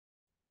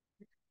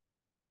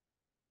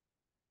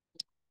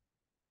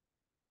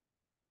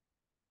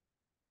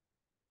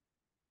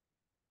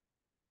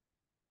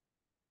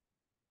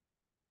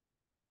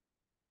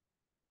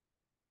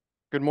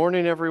Good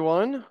morning,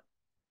 everyone.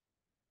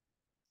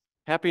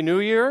 Happy New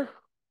Year.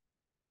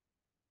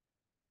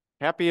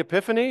 Happy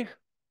Epiphany.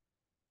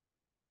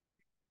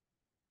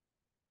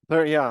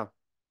 There, yeah,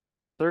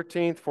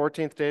 13th,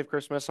 14th day of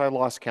Christmas. I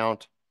lost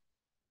count.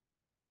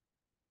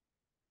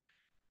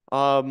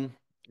 Um,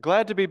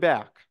 Glad to be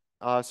back.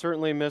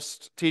 Certainly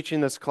missed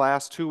teaching this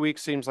class. 2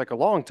 weeks seems like a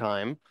long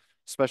time,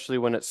 especially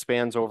when it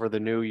spans over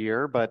the new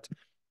year. But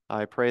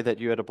I pray that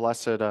you had a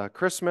blessed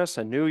Christmas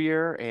and New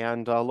Year,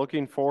 and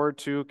looking forward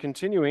to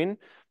continuing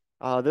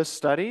this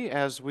study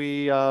as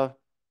we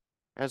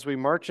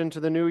march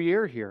into the new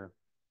year here.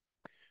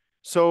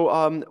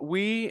 So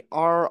we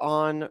are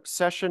on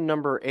session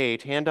number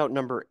 8, handout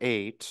number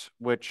 8,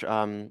 which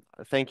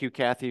thank you,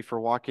 Kathy, for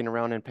walking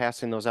around and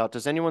passing those out.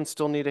 Does anyone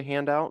still need a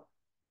handout?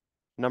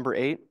 Number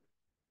 8?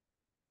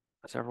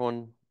 Is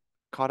everyone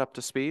caught up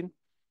to speed?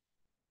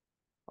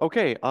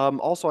 Okay,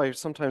 also I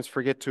sometimes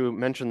forget to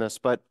mention this,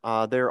 but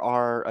there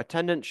are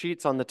attendance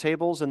sheets on the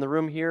tables in the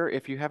room here.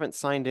 If you haven't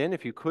signed in,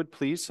 if you could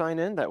please sign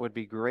in, that would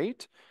be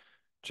great,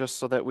 just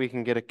so that we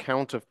can get a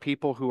count of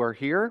people who are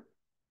here.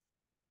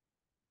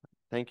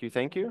 Thank you,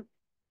 thank you.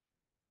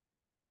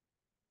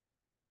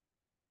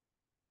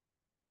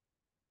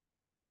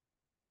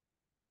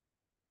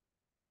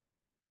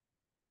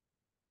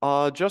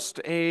 Just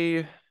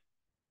a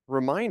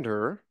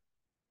reminder,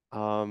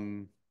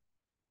 um,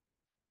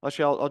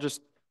 actually, I'll just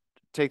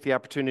take the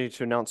opportunity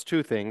to announce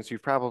two things.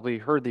 You've probably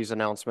heard these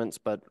announcements,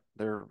 but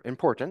they're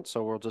important,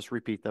 so we'll just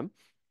repeat them.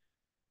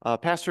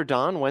 Pastor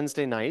Don,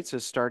 Wednesday nights,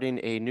 is starting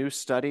a new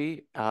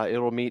study.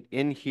 It'll meet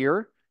in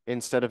here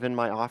instead of in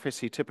my office.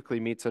 He typically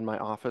meets in my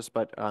office,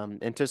 but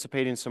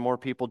anticipating some more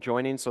people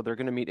joining, so they're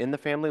going to meet in the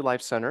Family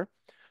Life Center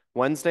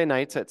Wednesday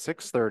nights at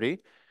 6:30.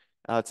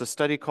 It's a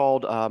study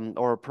called,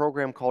 or a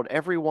program called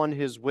Everyone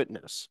His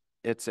Witness.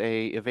 It's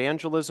a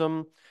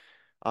evangelism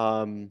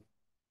um,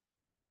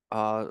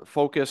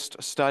 focused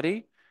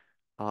study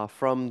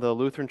from the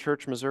Lutheran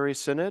Church Missouri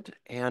Synod,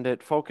 and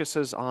it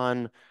focuses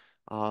on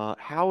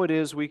how it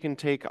is we can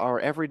take our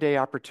everyday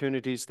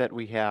opportunities that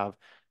we have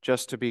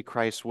just to be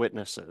Christ's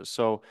witnesses.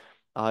 So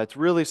it's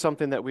really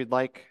something that we'd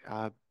like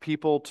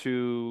people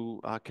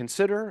to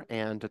consider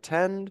and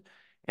attend,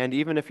 and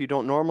even if you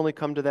don't normally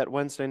come to that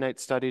Wednesday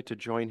night study, to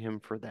join him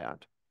for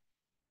that.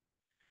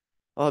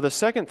 The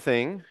second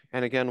thing,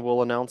 and again,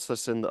 we'll announce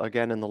this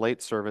again in the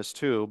late service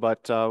too,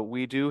 but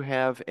we do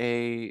have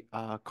a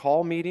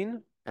call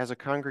meeting as a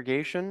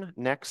congregation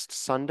next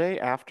Sunday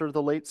after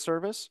the late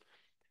service.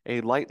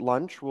 A light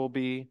lunch will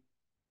be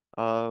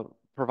uh,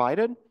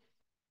 provided,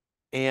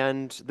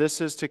 and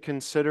this is to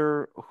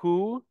consider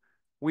who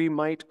we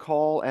might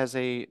call as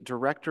a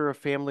director of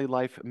family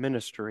life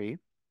ministry,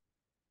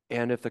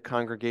 and if the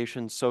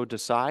congregation so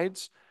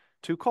decides,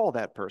 to call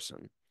that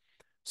person.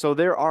 So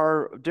there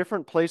are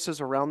different places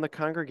around the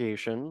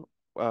congregation,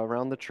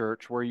 around the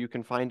church, where you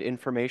can find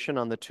information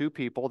on the two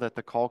people that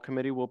the call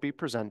committee will be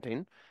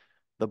presenting.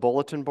 The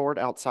bulletin board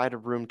outside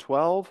of room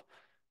 12,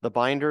 the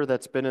binder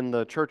that's been in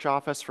the church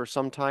office for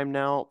some time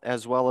now,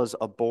 as well as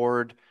a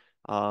board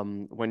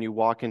when you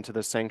walk into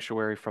the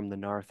sanctuary from the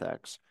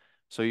narthex.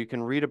 So you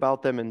can read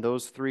about them in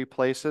those three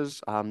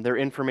places. Their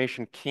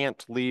information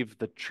can't leave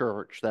the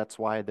church. That's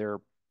why they're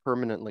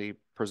permanently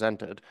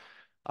presented.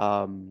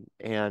 And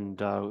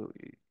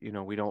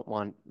we don't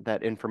want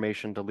that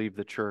information to leave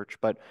the church.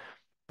 But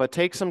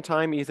take some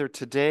time either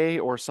today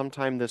or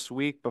sometime this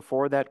week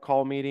before that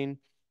call meeting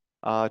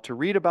to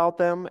read about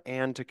them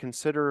and to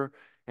consider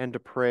and to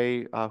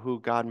pray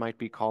who God might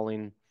be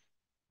calling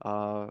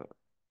uh,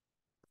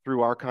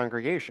 through our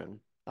congregation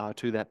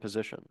to that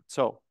position.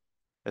 So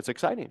it's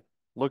exciting.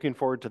 Looking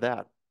forward to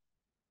that.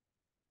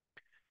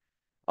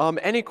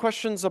 Any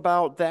questions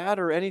about that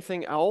or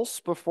anything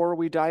else before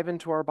we dive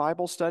into our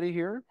Bible study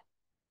here?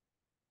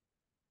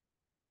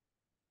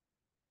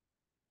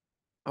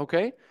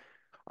 Okay.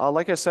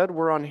 Like I said,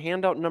 we're on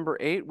handout number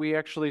 8. We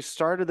actually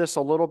started this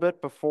a little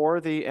bit before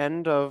the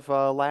end of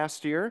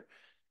last year,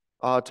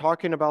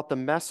 talking about the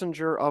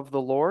messenger of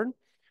the Lord.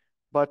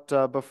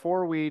 But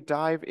before we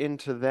dive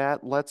into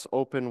that, let's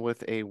open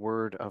with a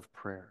word of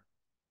prayer.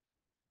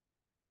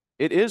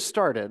 It is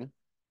started.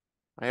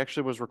 I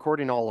actually was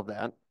recording all of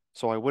that,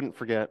 so I wouldn't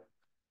forget.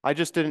 I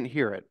just didn't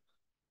hear it.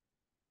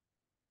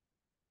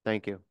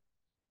 Thank you.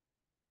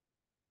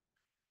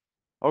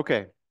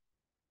 Okay,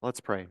 let's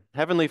pray.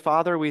 Heavenly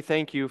Father, we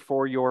thank you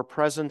for your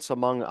presence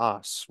among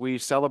us. We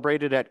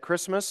celebrated at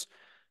Christmas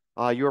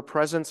your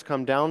presence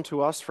come down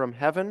to us from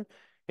heaven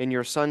in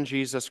your Son,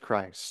 Jesus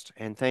Christ,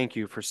 and thank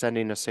you for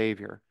sending a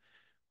Savior.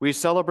 We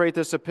celebrate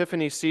this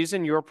Epiphany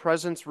season, your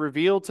presence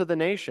revealed to the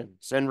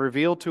nations and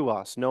revealed to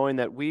us, knowing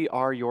that we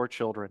are your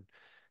children.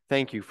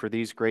 Thank you for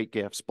these great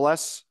gifts.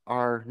 Bless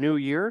our new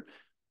year.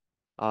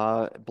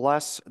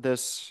 Bless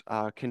this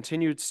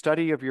continued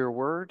study of your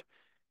word.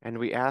 And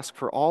we ask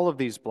for all of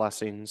these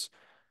blessings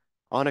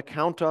on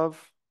account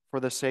of, for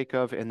the sake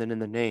of, and then in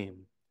the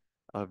name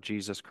of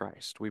Jesus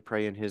Christ. We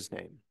pray in his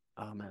name.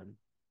 Amen.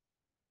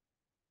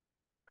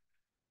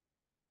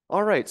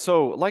 All right,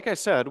 so like I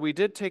said, we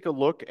did take a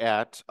look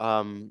at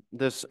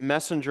this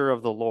messenger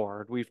of the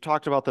Lord. We've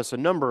talked about this a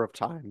number of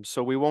times,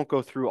 so we won't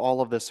go through all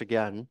of this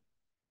again.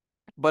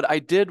 But I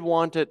did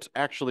want it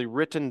actually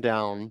written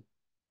down,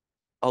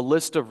 a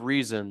list of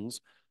reasons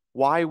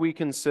why we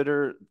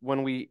consider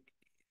when we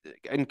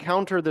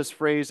encounter this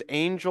phrase,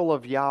 angel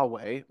of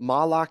Yahweh,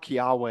 Malach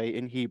Yahweh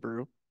in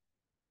Hebrew,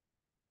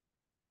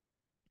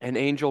 and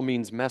angel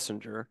means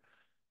messenger,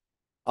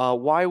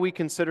 why we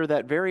consider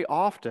that very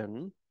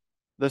often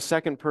the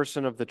second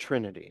person of the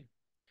Trinity.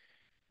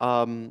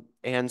 And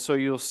so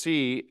you'll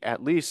see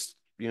at least,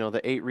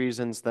 the 8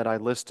 reasons that I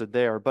listed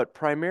there. But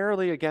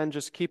primarily, again,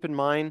 just keep in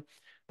mind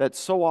that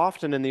so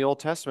often in the Old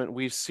Testament,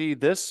 we see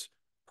this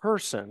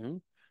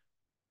person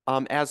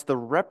as the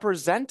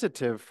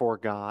representative for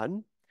God,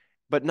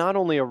 but not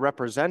only a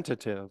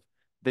representative,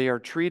 they are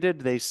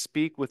treated, they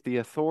speak with the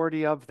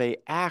authority of, they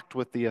act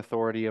with the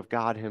authority of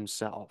God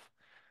Himself.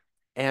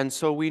 And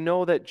so we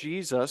know that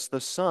Jesus,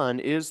 the Son,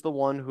 is the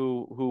one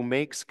who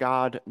makes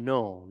God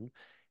known.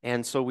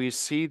 And so we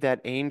see that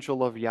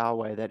angel of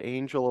Yahweh, that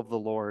angel of the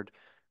Lord,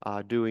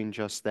 doing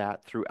just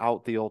that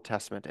throughout the Old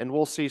Testament. And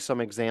we'll see some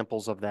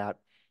examples of that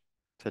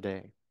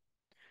today.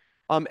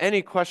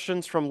 Any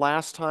questions from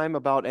last time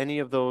about any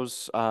of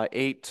those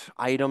 8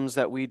 items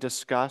that we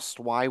discussed?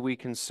 Why we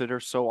consider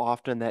so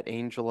often that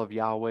angel of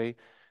Yahweh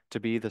to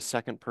be the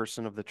second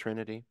person of the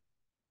Trinity?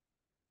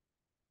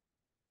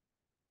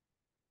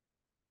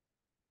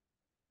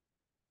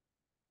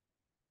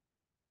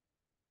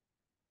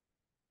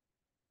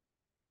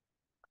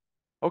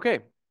 Okay,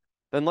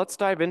 then let's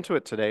dive into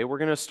it today. We're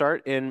going to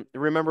start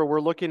remember, we're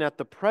looking at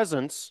the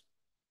presence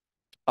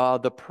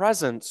of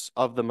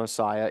the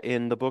Messiah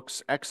in the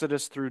books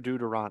Exodus through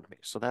Deuteronomy.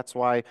 So that's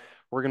why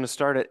we're going to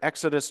start at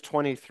Exodus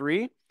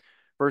 23,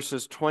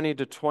 verses 20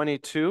 to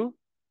 22.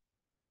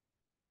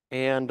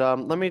 And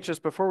let me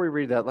just, before we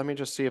read that, let me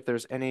just see if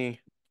there's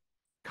any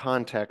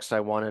context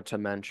I wanted to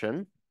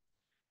mention.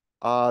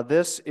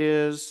 This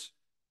is,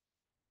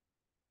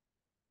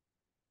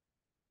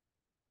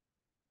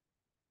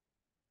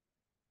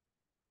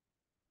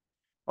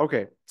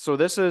 okay, so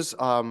this is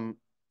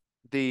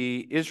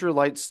the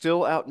Israelites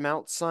still at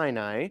Mount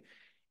Sinai,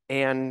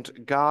 and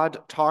God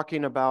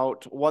talking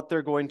about what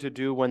they're going to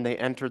do when they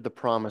entered the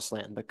promised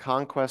land, the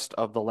conquest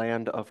of the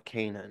land of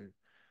Canaan.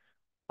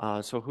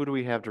 So who do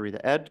we have to read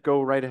that? Ed,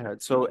 go right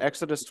ahead. So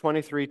Exodus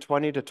 23,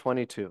 20 to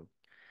 22.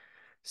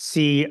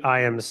 See,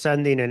 I am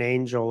sending an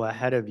angel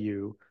ahead of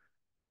you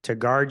to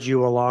guard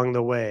you along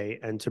the way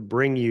and to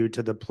bring you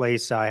to the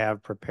place I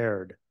have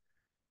prepared.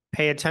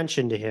 Pay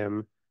attention to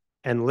him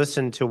and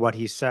listen to what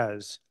he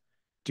says.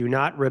 Do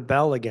not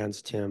rebel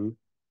against him.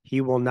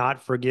 He will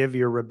not forgive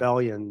your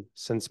rebellion,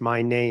 since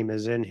my name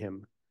is in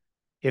him.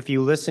 If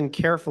you listen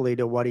carefully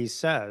to what he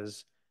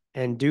says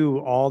and do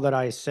all that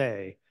I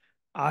say,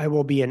 I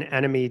will be an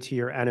enemy to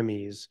your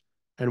enemies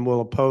and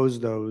will oppose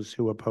those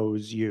who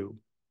oppose you.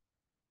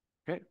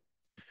 Okay.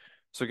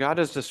 So God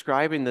is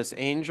describing this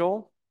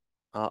angel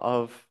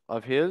of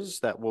his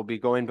that will be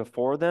going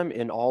before them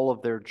in all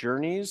of their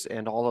journeys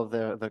and all of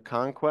the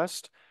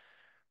conquest.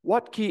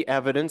 What key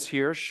evidence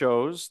here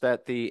shows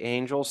that the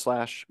angel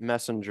slash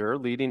messenger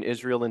leading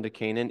Israel into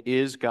Canaan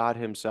is God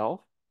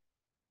Himself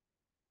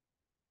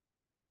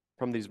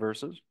from these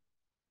verses?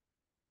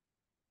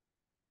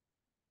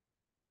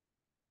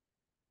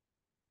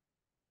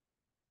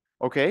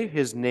 Okay,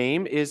 His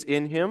name is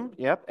in him.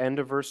 Yep, end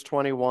of verse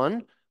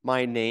 21.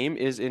 My name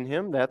is in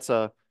him. That's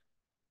a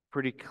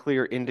pretty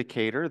clear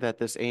indicator that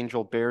this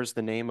angel bears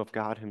the name of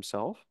God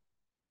Himself.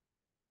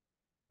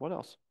 What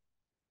else?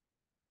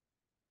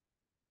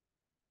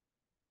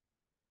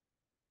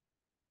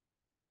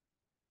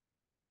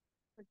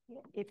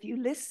 If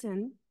you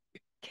listen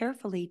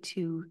carefully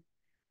to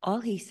all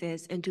he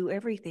says and do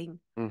everything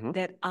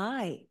that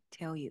I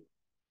tell you.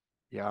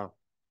 Yeah,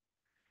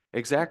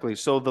 exactly.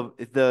 So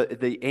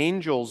the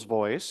angel's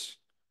voice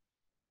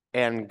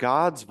and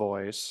God's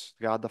voice,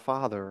 God the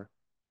Father,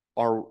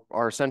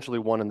 are essentially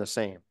one and the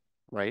same,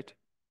 right?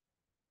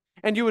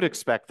 And you would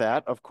expect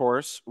that, of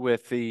course,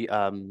 with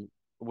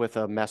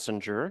a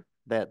messenger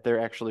that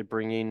they're actually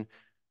bringing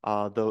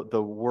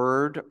the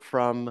word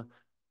from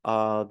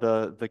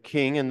the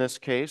king in this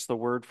case, the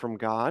word from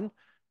God,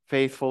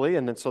 faithfully,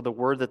 and then so the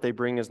word that they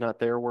bring is not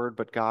their word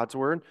but God's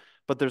word.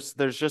 But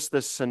there's just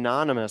this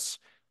synonymous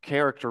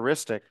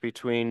characteristic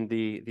between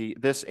the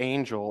this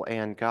angel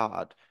and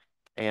God,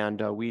 and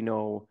we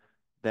know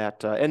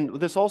that, and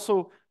this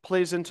also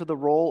plays into the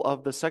role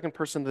of the second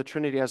person of the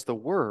Trinity as the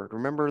Word.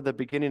 Remember the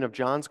beginning of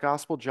John's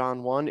Gospel,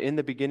 John 1, in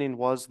the beginning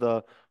was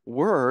the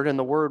Word, and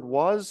the Word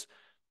was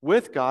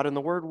with God, and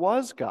the Word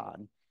was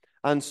God.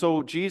 And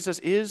so Jesus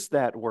is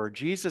that Word.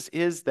 Jesus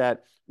is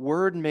that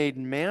Word made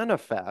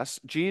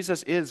manifest.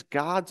 Jesus is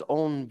God's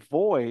own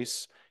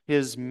voice,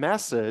 His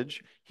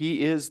message.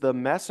 He is the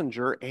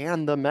messenger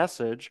and the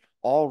message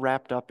all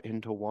wrapped up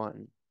into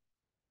one.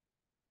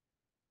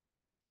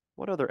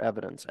 What other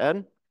evidence,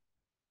 Ed?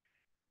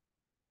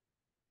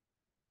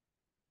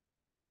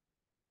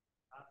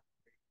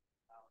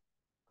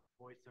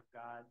 Voice of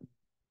God.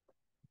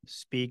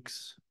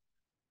 speaks.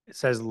 It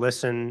says,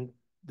 listen,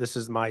 this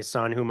is my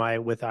son whom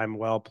I'm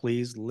well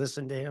pleased.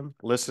 Listen to him.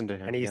 Listen to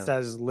him. And he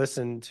says,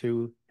 listen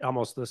to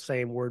almost the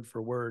same word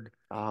for word.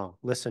 Oh,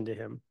 listen to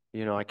him.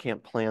 I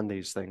can't plan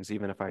these things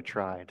even if I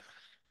tried.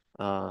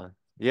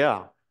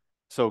 Yeah.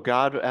 So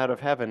God out of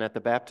heaven at the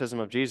baptism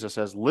of Jesus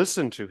says,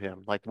 listen to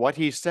him. Like what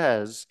he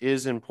says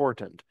is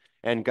important.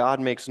 And God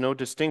makes no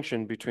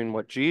distinction between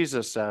what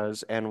Jesus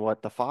says and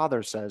what the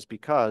Father says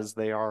because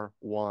they are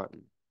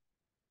one.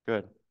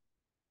 Good.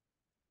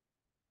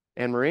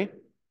 Anne Marie?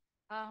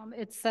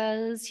 It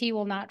says he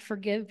will not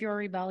forgive your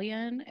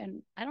rebellion.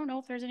 And I don't know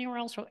if there's anywhere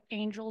else where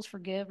angels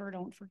forgive or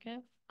don't forgive.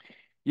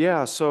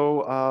 Yeah,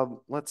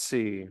 so let's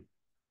see.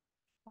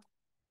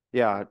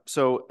 Yeah,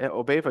 so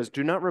Obephas,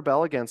 do not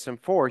rebel against him,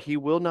 for he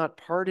will not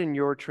pardon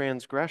your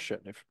transgression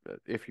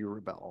if you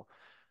rebel.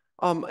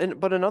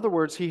 But in other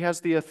words, he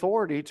has the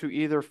authority to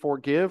either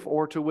forgive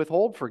or to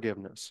withhold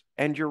forgiveness.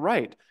 And you're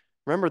right.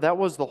 Remember, that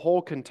was the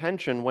whole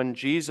contention when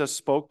Jesus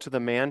spoke to the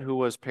man who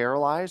was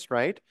paralyzed,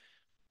 right?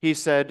 He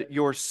said,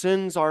 your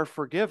sins are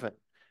forgiven.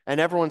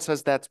 And everyone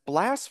says that's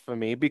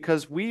blasphemy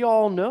because we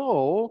all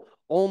know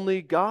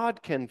only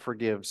God can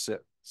forgive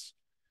sins.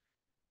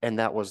 And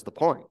that was the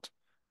point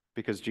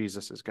because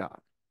Jesus is God.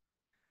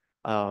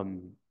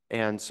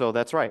 And so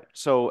that's right.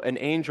 So an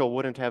angel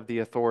wouldn't have the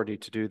authority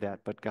to do that,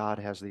 but God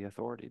has the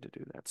authority to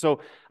do that. So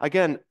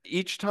again,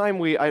 each time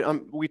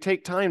we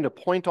take time to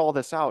point all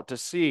this out to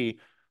see,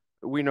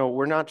 we know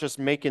we're not just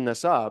making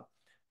this up.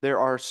 There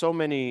are so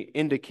many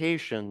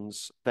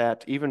indications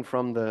that even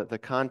from the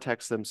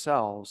context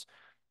themselves,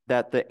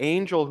 that the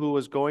angel who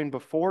was going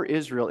before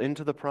Israel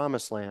into the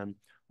promised land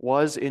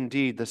was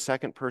indeed the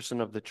second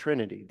person of the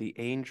Trinity, the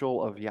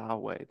angel of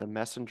Yahweh, the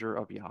messenger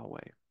of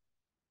Yahweh.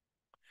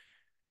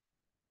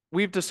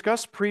 We've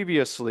discussed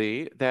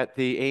previously that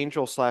the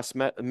angel slash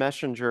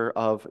messenger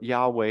of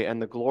Yahweh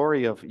and the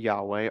glory of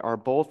Yahweh are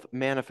both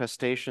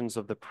manifestations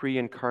of the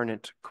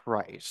pre-incarnate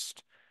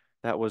Christ.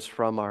 That was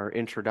from our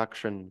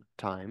introduction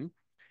time.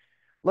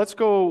 Let's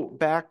go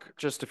back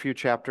just a few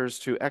chapters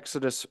to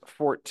Exodus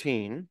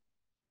 14.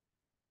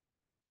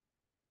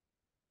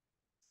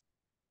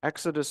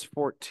 Exodus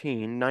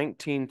 14,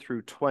 19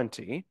 through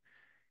 20.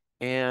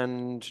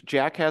 And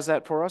Jack has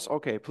that for us.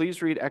 Okay,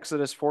 please read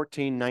Exodus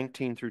 14,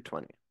 19 through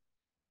 20.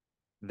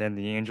 Then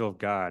the angel of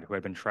God, who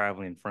had been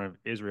traveling in front of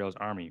Israel's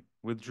army,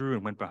 withdrew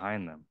and went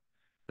behind them.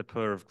 The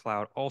pillar of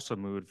cloud also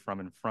moved from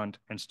in front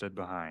and stood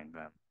behind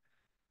them,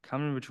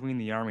 coming between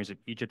the armies of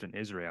Egypt and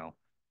Israel.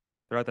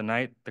 Throughout the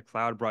night, the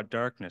cloud brought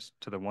darkness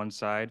to the one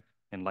side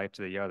and light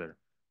to the other.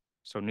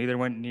 So neither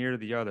went near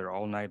the other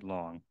all night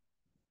long.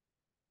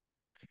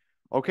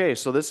 Okay,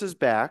 so this is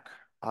back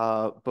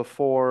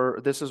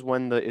this is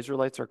when the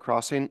Israelites are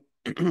crossing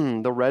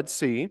the Red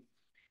Sea,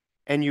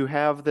 and you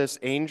have this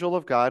angel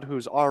of God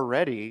who's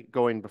already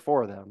going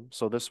before them.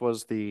 So this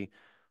was the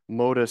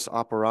modus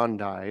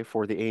operandi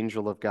for the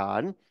angel of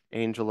God,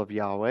 angel of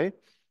Yahweh,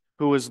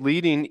 who was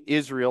leading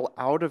Israel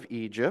out of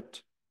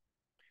Egypt.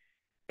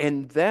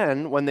 And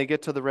then when they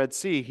get to the Red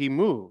Sea, he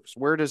moves.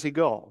 Where does he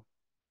go?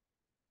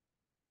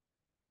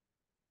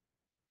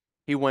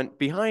 He went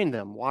behind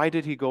them. Why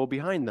did he go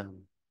behind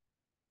them?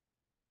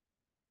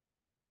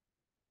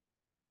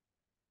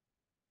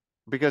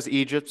 Because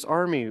Egypt's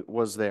army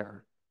was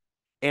there.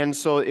 And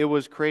so it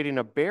was creating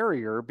a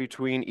barrier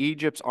between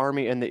Egypt's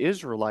army and the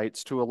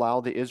Israelites to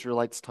allow the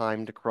Israelites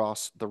time to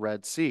cross the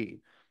Red Sea.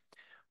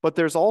 But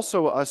there's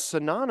also a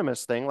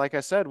synonymous thing. Like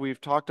I said,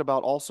 we've talked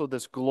about also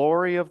this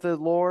glory of the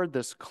Lord,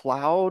 this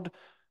cloud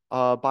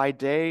by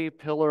day,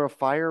 pillar of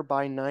fire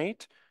by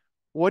night.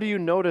 What do you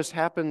notice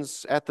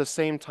happens at the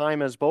same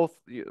time as both?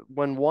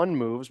 When one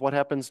moves, what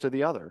happens to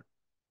the other?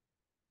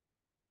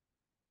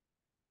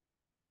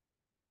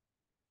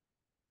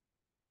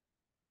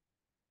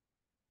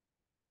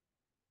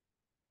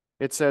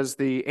 It says,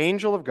 the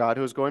angel of God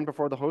who was going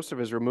before the host of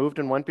Israel moved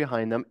and went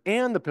behind them,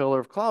 and the pillar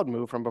of cloud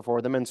moved from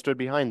before them and stood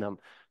behind them.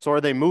 So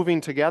are they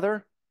moving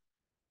together?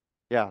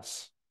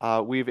 Yes.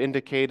 We've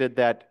indicated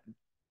that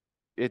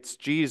it's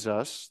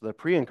Jesus, the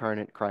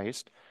pre-incarnate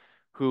Christ,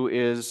 who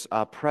is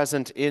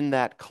present in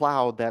that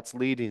cloud that's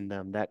leading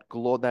them,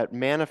 that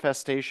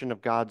manifestation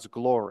of God's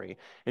glory.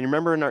 And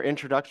remember in our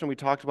introduction, we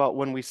talked about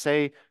when we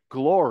say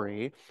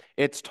glory,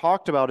 it's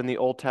talked about in the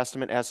Old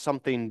Testament as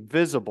something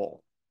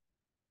visible.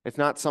 It's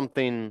not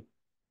something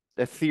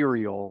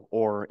ethereal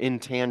or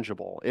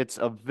intangible. It's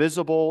a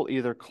visible,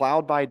 either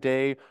cloud by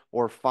day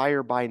or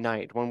fire by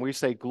night. When we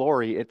say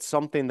glory, it's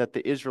something that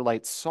the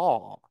Israelites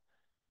saw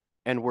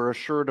and were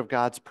assured of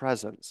God's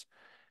presence.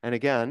 And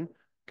again,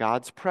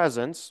 God's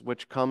presence,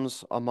 which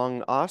comes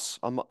among us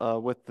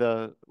with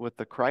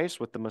the Christ,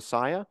 with the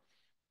Messiah,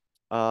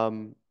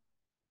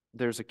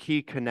 there's a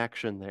key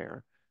connection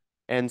there.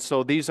 And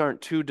so these aren't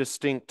two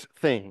distinct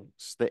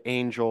things, the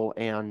angel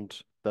and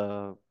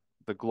the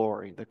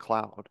glory, the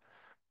cloud.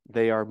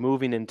 They are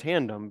moving in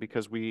tandem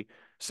because we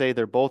say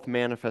they're both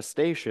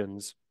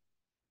manifestations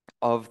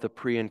of the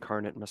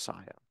pre-incarnate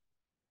Messiah.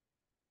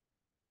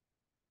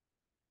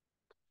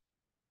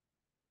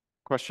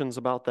 Questions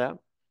about that?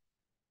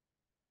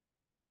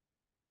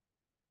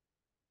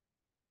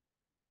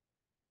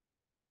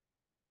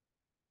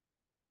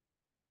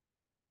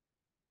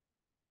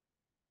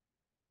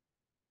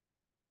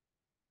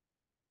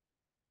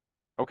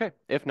 Okay,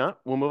 if not,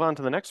 we'll move on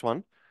to the next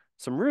one.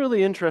 Some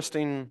really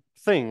interesting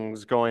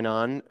things going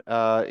on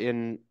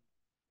in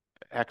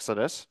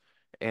Exodus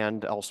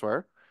and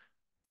elsewhere.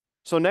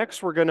 So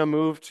next we're going to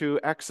move to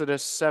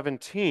Exodus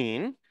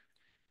 17.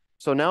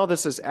 So now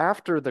this is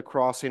after the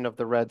crossing of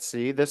the Red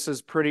Sea. This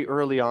is pretty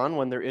early on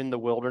when they're in the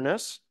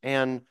wilderness.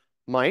 And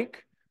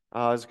Mike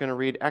is going to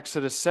read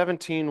Exodus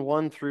 17,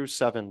 1 through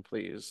 7,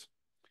 please.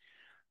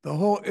 The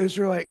whole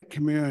Israelite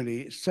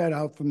community set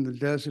out from the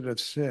desert of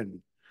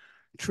Sin,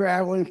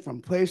 traveling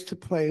from place to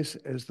place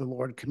as the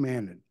Lord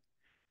commanded.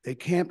 They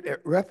camped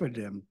at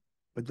Rephidim,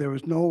 but there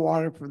was no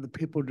water for the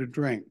people to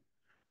drink.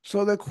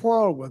 So they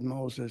quarreled with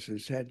Moses and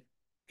said,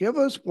 "Give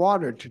us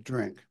water to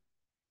drink."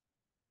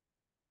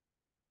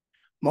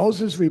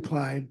 Moses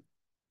replied,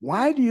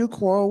 "Why do you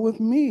quarrel with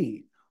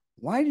me?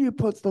 Why do you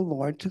put the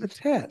Lord to the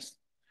test?"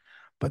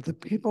 But the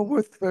people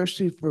were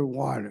thirsty for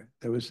water.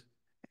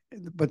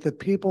 But the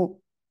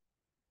people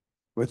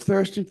were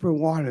thirsty for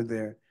water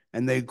there,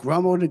 and they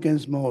grumbled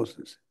against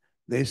Moses.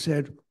 They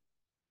said,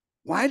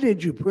 "Why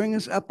did you bring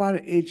us up out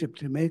of Egypt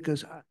to make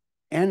us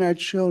and our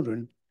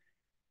children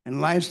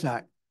and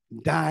livestock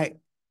die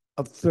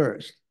of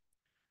thirst?"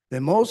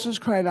 Then Moses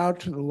cried out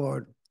to the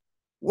Lord,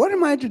 "What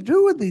am I to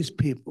do with these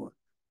people?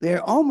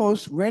 They're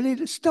almost ready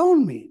to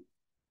stone me."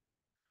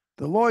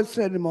 The Lord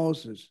said to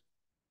Moses,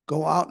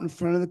 "Go out in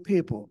front of the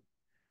people,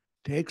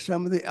 take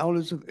some of the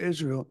elders of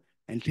Israel,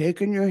 and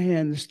take in your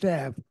hand the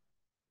staff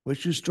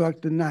which you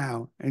struck the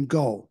Nile, and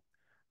go.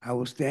 I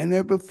will stand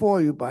there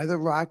before you by the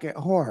rock at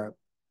Horeb.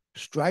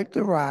 Strike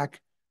the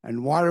rock,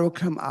 and water will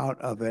come out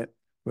of it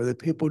for the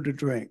people to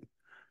drink."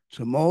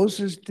 So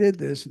Moses did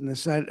this in the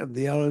sight of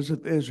the elders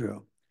of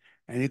Israel,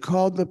 and he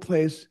called the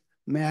place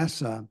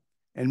Massah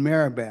and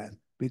Meribah,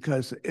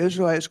 because the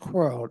Israelites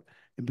quarreled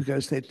and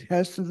because they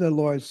tested the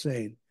Lord,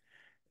 saying,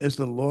 "Is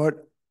the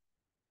Lord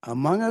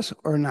among us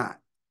or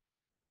not?"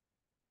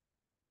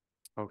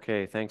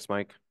 Okay, thanks,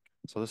 Mike.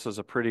 So this is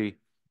a pretty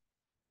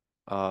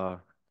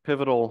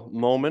pivotal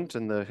moment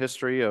in the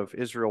history of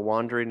Israel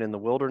wandering in the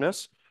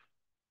wilderness.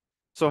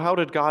 So how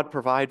did God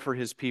provide for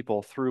his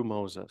people through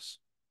Moses?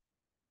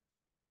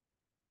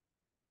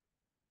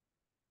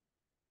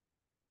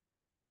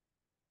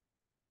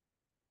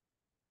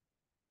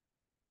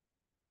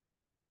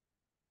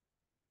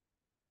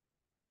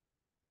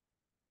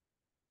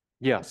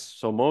 Yes,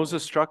 so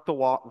Moses struck the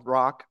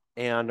rock,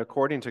 and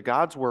according to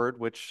God's word,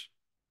 which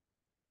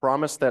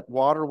promised that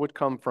water would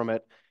come from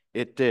it,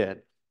 it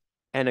did.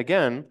 And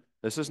again,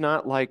 this is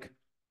not like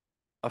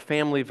a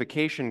family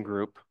vacation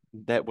group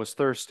that was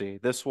thirsty.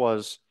 This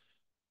was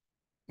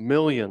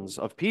millions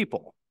of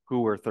people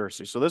who were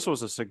thirsty. So this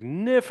was a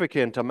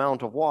significant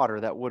amount of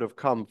water that would have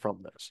come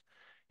from this.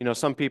 You know,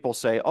 some people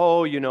say,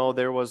 oh, you know,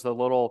 there was the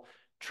little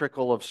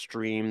trickle of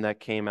stream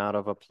that came out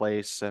of a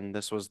place and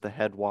this was the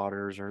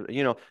headwaters, or,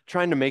 you know,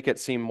 trying to make it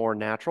seem more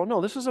natural. No,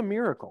 this is a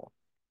miracle.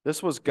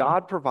 This was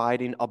God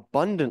providing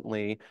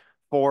abundantly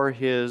for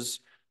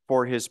his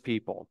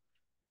people.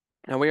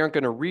 Now, we aren't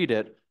going to read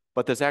it,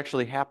 but this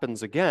actually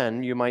happens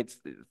again. You might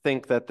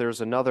think that there's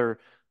another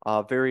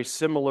very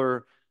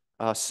similar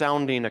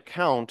sounding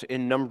account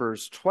in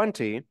Numbers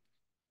 20.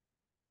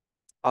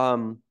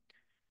 And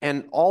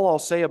all I'll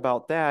say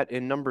about that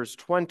in Numbers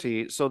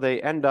 20, so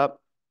they end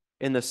up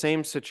in the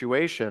same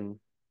situation,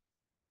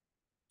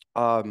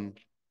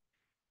 and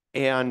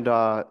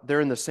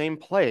they're in the same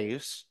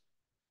place,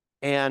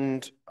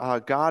 and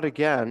God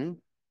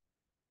again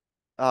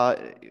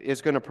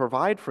is going to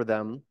provide for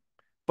them,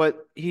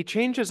 but he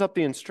changes up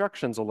the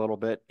instructions a little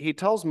bit. He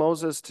tells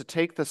Moses to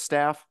take the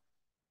staff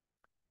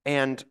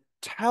and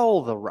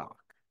tell the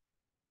rock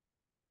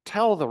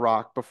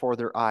before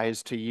their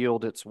eyes to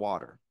yield its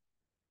water.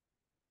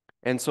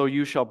 And so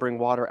you shall bring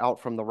water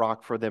out from the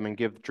rock for them and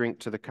give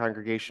drink to the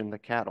congregation, the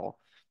cattle.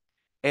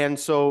 And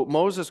so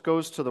Moses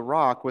goes to the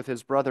rock with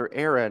his brother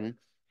Aaron,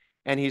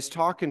 and he's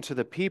talking to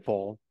the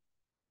people.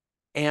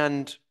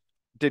 And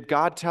did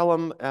God tell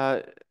him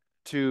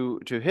to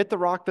hit the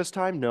rock this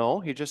time? No,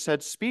 he just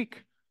said,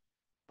 speak.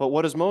 But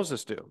what does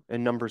Moses do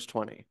in Numbers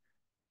 20?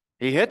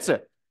 He hits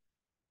it.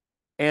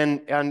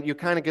 And you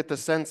kind of get the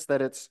sense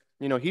that it's,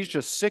 you know, he's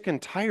just sick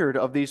and tired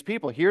of these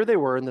people. Here they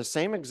were in the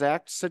same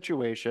exact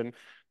situation,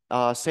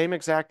 same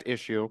exact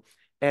issue.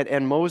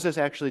 And Moses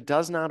actually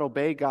does not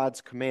obey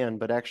God's command,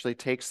 but actually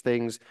takes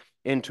things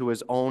into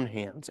his own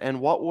hands. And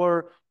what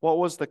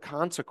was the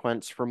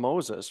consequence for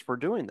Moses for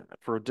doing that,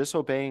 for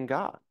disobeying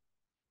God?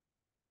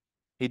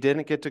 He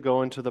didn't get to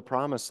go into the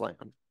promised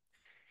land.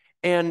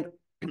 And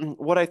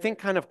what I think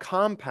kind of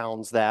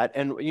compounds that,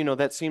 and you know,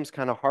 that seems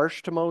kind of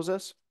harsh to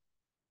Moses,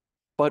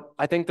 but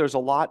I think there's a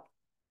lot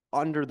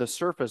under the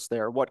surface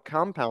there. What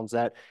compounds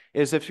that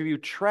is if you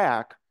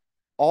track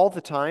all the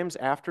times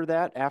after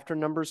that, after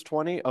Numbers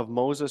 20, of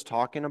Moses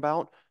talking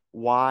about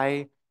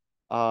why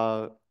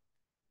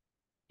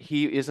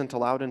he isn't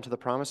allowed into the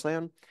promised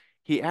land,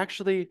 he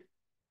actually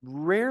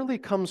rarely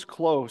comes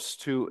close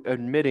to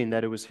admitting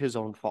that it was his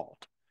own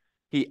fault.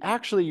 He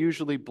actually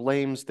usually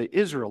blames the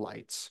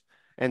Israelites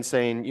and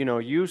saying, you know,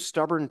 you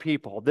stubborn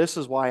people, this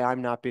is why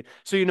I'm not being.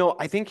 So, you know,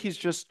 I think he's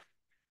just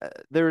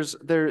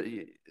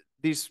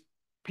these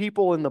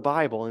people in the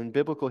Bible, in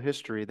biblical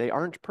history, they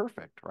aren't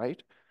perfect,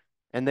 right?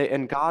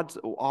 And God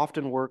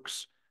often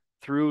works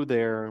through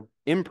their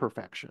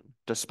imperfection,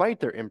 despite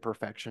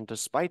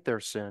their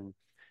sin,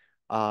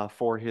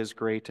 for his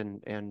great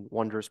and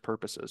wondrous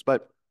purposes.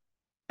 But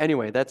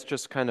anyway, that's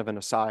just kind of an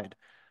aside.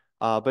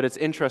 But it's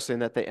interesting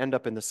that they end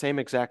up in the same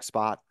exact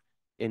spot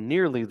in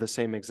nearly the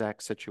same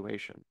exact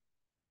situation.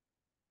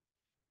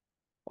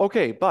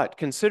 Okay, but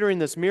considering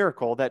this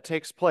miracle that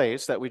takes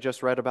place that we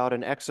just read about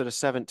in Exodus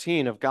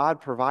 17 of God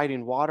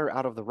providing water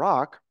out of the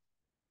rock,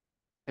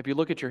 if you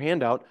look at your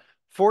handout,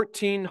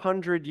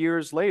 1400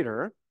 years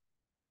later,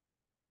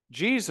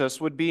 Jesus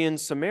would be in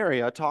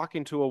Samaria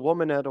talking to a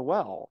woman at a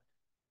well.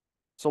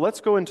 So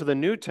let's go into the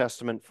New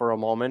Testament for a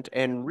moment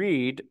and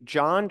read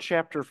John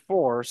chapter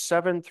 4,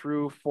 7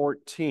 through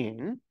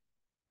 14.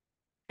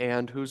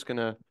 And who's going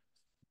to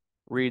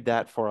read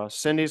that for us?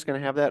 Cindy's going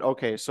to have that.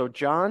 Okay, so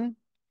John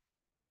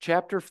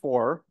chapter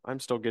 4, I'm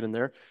still getting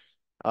there,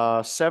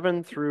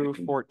 7 through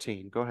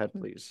 14. Go ahead,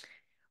 please.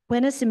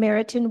 When a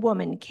Samaritan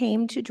woman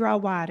came to draw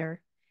water,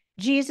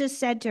 Jesus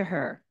said to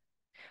her,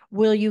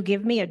 "Will you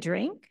give me a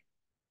drink?"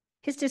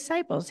 His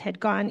disciples had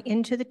gone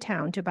into the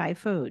town to buy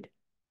food.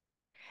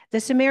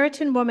 The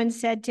Samaritan woman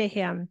said to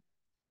him,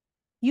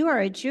 "You are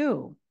a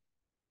Jew,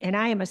 and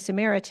I am a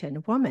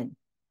Samaritan woman.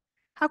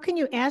 How can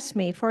you ask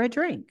me for a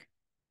drink?"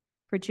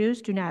 For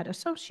Jews do not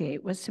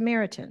associate with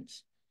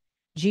Samaritans.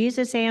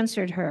 Jesus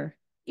answered her,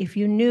 "If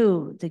you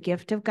knew the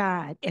gift of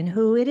God and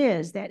who it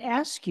is that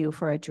asks you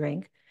for a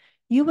drink,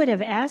 you would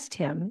have asked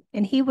him,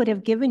 and he would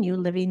have given you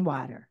living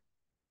water."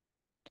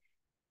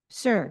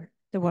 "Sir,"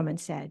 the woman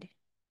said,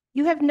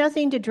 "you have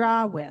nothing to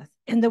draw with,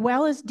 and the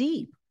well is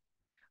deep.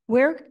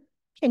 Where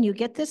can you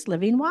get this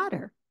living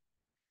water?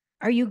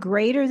 Are you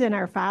greater than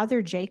our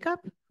father Jacob,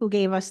 who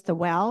gave us the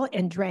well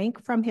and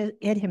drank from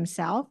it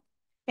himself,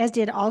 as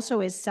did also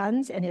his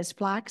sons and his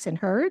flocks and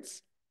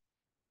herds?"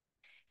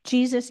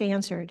 Jesus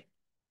answered,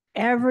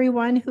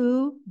 "Everyone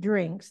who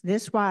drinks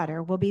this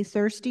water will be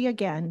thirsty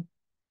again.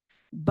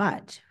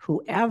 But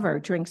whoever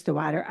drinks the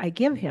water I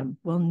give him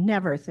will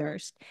never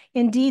thirst.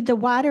 Indeed, the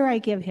water I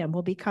give him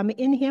will become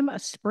in him a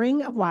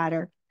spring of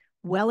water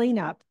welling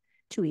up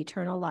to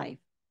eternal life."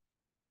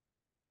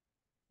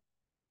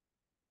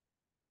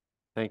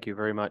 Thank you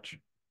very much.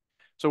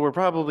 So we're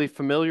probably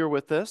familiar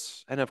with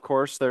this. And of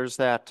course, there's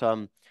that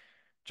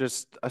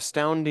just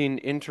astounding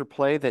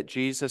interplay that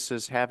Jesus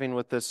is having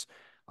with this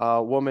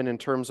woman in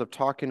terms of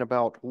talking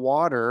about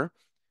water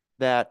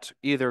that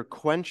either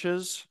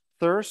quenches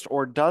thirst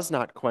or does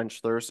not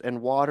quench thirst,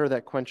 and water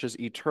that quenches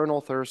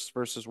eternal thirst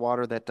versus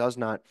water that does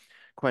not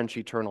quench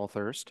eternal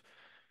thirst.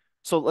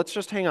 So let's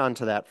just hang on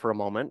to that for a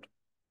moment.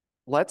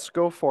 Let's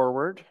go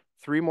forward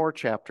 3 more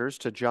chapters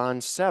to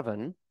John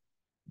 7.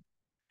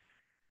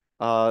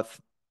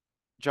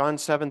 John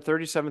 7,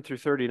 37 through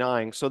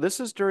 39. So this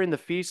is during the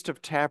Feast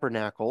of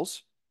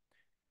Tabernacles.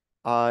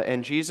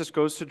 And Jesus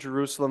goes to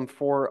Jerusalem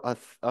for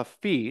a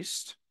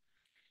feast.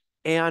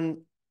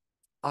 And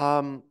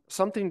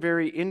something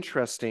very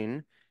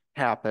interesting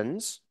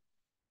happens.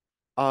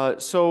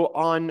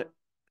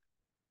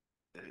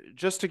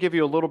 Just to give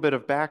you a little bit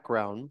of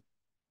background,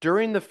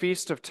 during the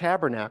Feast of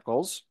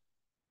Tabernacles,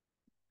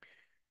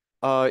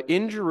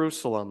 in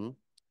Jerusalem,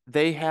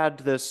 they had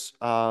this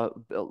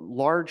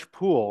large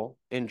pool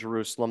in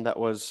Jerusalem that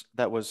was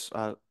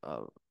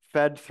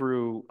fed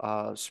through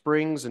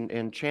springs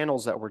and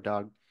channels that were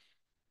dug.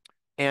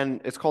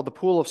 And it's called the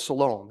Pool of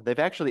Siloam. They've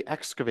actually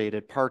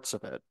excavated parts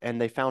of it, and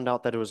they found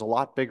out that it was a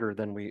lot bigger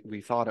than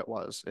we thought it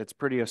was. It's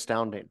pretty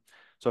astounding.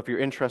 So if you're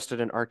interested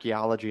in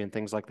archaeology and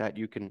things like that,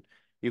 you can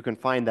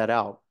find that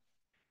out.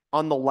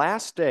 On the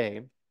last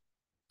day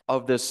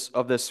of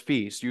this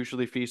feast,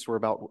 usually feasts were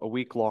about a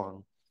week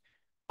long,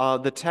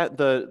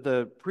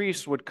 the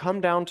priest would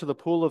come down to the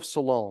Pool of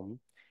Siloam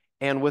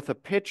and with a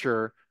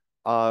pitcher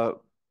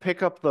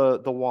pick up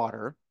the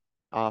water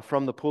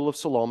from the Pool of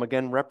Siloam,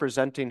 again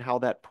representing how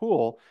that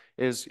pool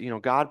is,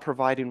 God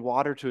providing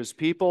water to his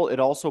people. It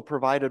also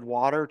provided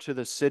water to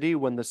the city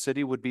when the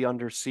city would be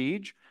under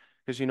siege,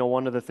 because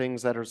one of the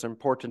things that is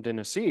important in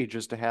a siege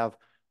is to have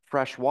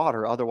fresh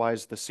water,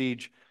 otherwise the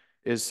siege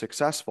is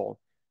successful.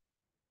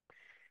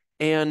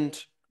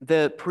 And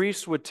the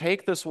priest would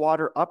take this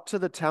water up to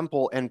the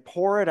temple and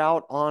pour it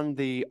out on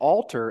the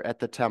altar at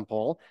the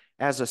temple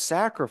as a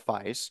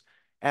sacrifice,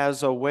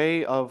 as a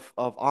way of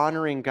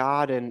honoring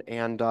God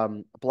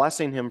and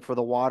blessing him for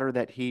the water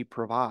that he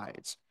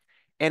provides.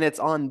 And it's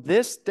on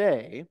this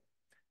day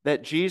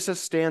that Jesus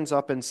stands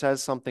up and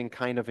says something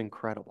kind of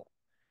incredible.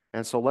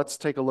 And so let's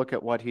take a look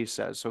at what he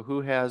says. So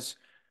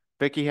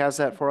Vicky has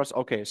that for us?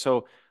 Okay,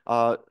 so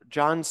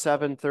John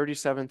 7,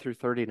 37 through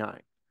 39.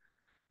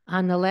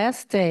 On the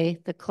last day,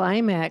 the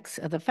climax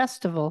of the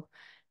festival,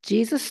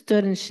 Jesus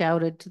stood and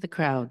shouted to the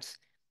crowds,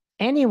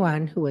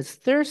 "Anyone who is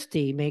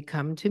thirsty may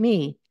come to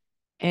me.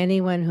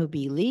 Anyone who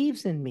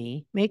believes in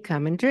me may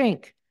come and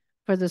drink.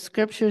 For the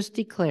scriptures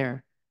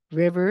declare,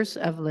 rivers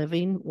of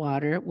living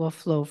water will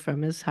flow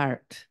from his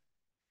heart."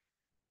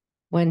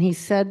 When he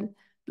said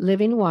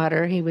living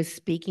water, he was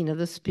speaking of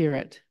the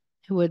Spirit,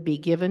 who would be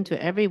given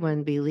to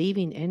everyone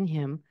believing in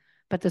him,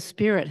 but the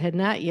Spirit had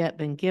not yet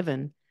been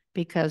given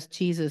because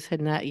Jesus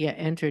had not yet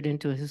entered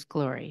into his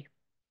glory.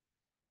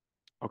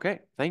 Okay,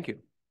 thank you.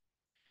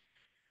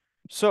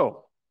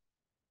 So,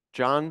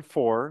 John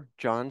 4,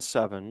 John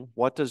 7,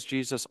 what does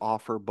Jesus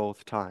offer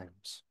both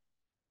times?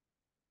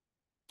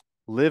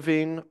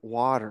 Living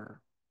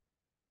water,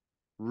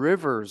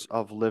 rivers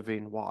of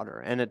living water.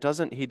 And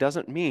he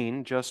doesn't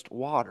mean just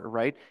water,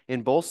 right?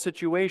 In both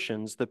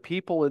situations, the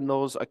people in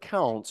those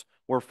accounts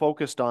were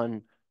focused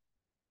on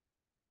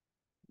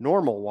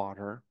normal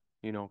water,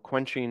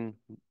 quenching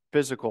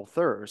physical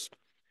thirst.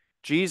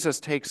 Jesus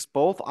takes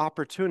both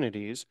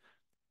opportunities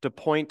to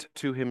point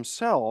to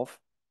himself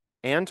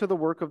and to the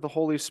work of the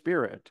Holy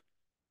Spirit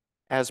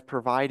as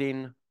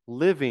providing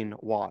living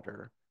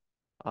water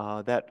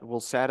that will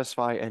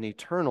satisfy an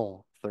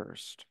eternal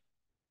thirst.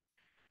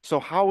 So,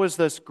 how is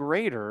this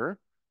greater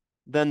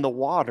than the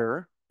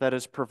water that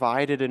is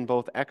provided in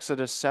both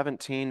Exodus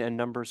 17 and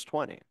Numbers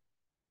 20?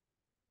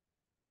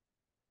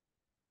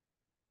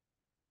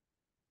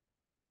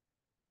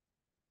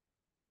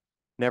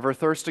 Never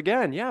thirst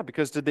again. Yeah,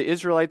 because did the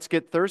Israelites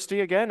get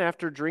thirsty again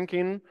after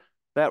drinking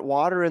that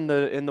water in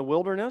the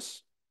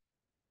wilderness?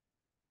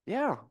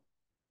 Yeah,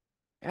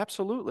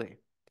 absolutely.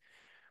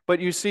 But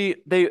you see,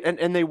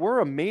 they were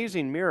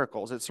amazing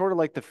miracles. It's sort of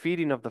like the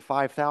feeding of the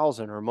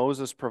 5,000 or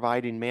Moses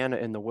providing manna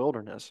in the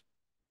wilderness.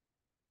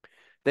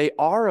 They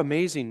are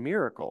amazing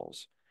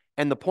miracles.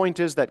 And the point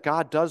is that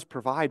God does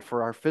provide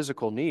for our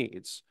physical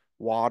needs,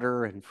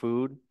 water and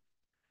food,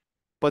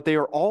 but they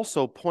are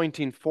also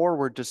pointing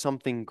forward to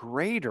something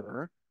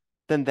greater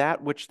than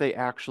that which they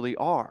actually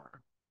are.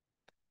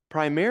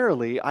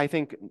 Primarily, I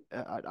think,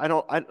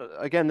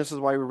 again, this is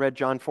why we read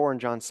John 4 and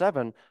John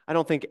 7. I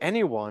don't think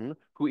anyone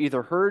who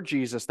either heard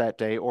Jesus that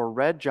day or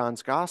read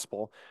John's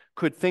gospel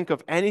could think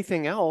of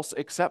anything else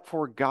except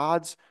for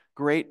God's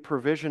great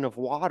provision of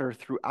water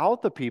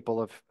throughout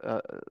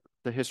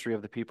the history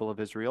of the people of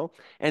Israel,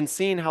 and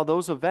seeing how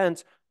those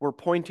events were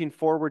pointing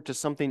forward to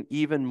something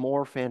even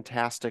more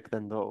fantastic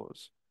than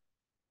those.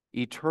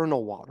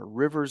 Eternal water,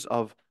 rivers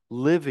of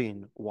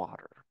living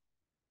water.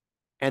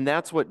 And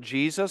that's what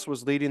Jesus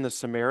was leading the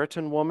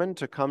Samaritan woman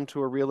to come to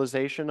a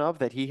realization of,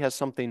 that he has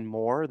something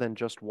more than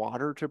just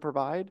water to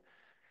provide.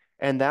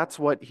 And that's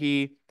what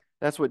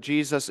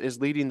Jesus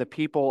is leading the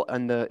people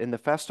in the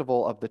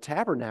festival of the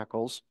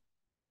tabernacles,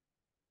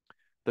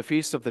 the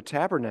Feast of the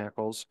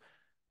Tabernacles,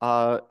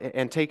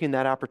 and taking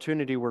that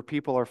opportunity where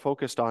people are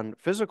focused on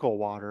physical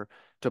water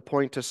to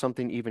point to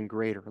something even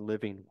greater,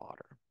 living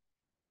water.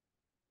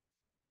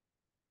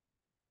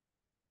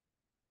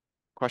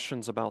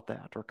 Questions about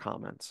that or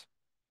comments?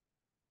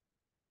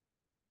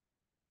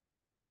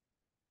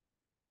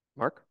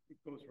 Mark? It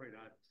goes right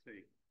on to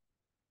say,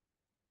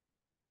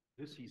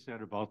 this he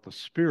said about the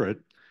Spirit,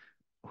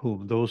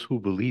 whom those who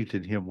believed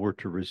in him were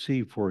to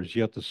receive, for as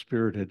yet the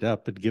Spirit had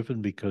not been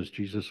given because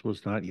Jesus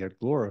was not yet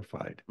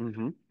glorified.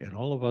 Mm-hmm. And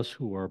all of us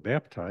who are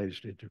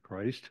baptized into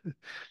Christ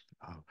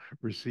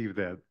receive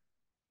that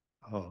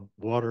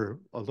water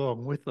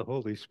along with the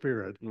Holy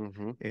Spirit,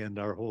 and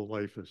our whole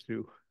life is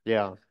new.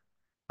 Yeah.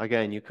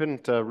 Again, you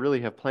couldn't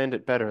really have planned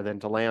it better than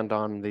to land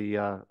on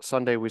the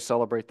Sunday we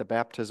celebrate the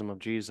baptism of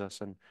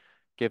Jesus and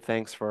give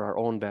thanks for our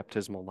own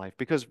baptismal life.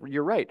 Because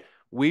you're right,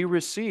 we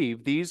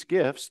receive these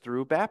gifts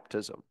through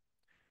baptism.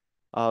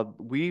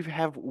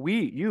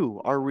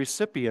 You are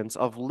recipients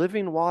of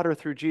living water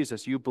through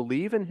Jesus. You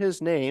believe in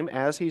his name,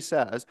 as he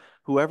says,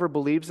 whoever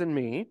believes in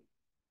me.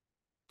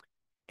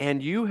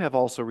 And you have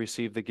also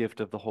received the gift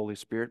of the Holy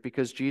Spirit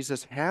because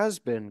Jesus has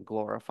been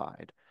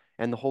glorified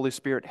and the Holy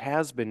Spirit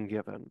has been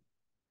given.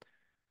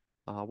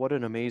 What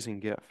an amazing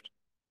gift.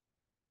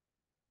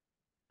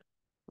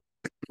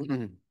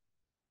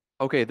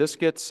 Okay, this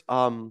gets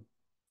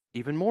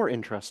even more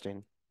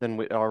interesting than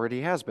it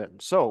already has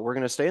been. So we're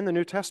going to stay in the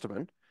New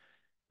Testament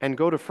and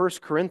go to 1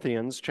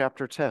 Corinthians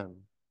chapter 10.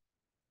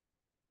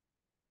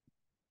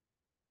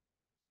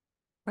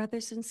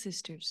 Brothers and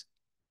sisters,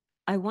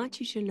 I want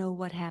you to know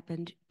what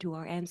happened to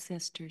our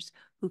ancestors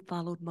who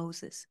followed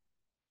Moses.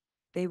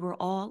 They were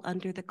all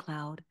under the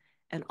cloud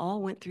and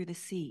all went through the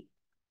sea.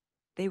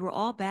 They were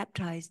all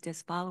baptized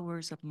as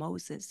followers of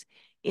Moses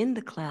in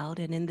the cloud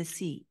and in the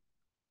sea.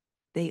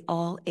 They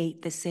all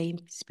ate the same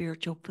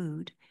spiritual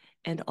food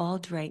and all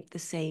drank the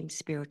same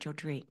spiritual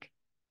drink.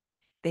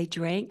 They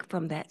drank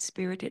from that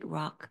spirited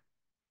rock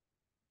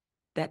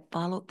that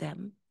followed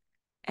them,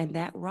 and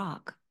that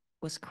rock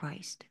was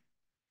Christ.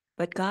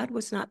 But God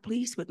was not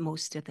pleased with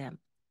most of them,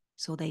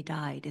 so they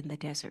died in the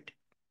desert.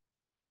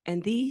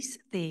 And these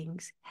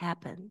things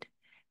happened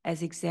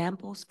as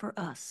examples for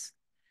us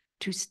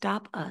to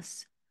stop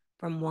us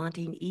from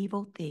wanting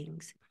evil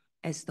things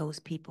as those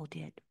people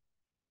did.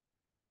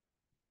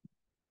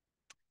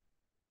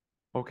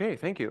 Okay,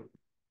 thank you.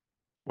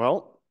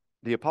 Well,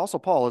 the Apostle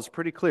Paul is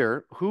pretty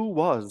clear. Who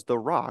was the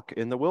rock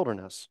in the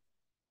wilderness?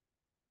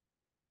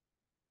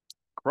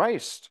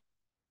 Christ.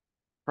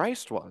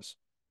 Christ was.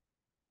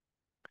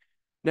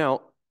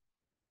 Now,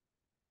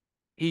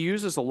 he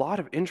uses a lot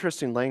of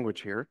interesting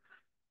language here.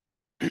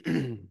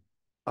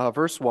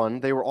 Verse 1,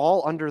 they were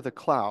all under the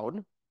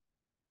cloud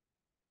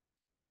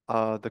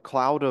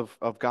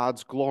of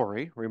God's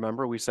glory.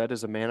 Remember, we said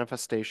is a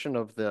manifestation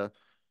of the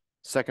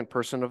second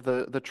person of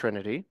the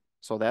Trinity.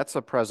 So that's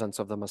the presence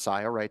of the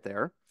Messiah right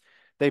there.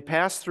 They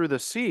passed through the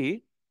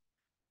sea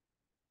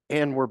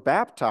and were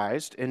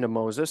baptized into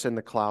Moses in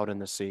the cloud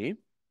and the sea.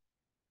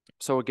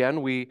 So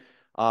again,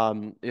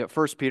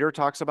 First Peter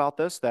talks about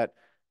this, that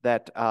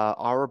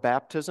our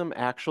baptism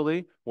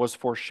actually was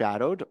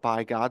foreshadowed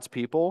by God's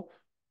people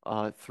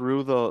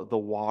through the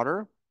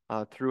water,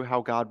 through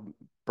how God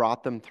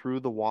brought them through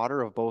the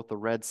water of both the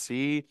Red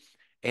Sea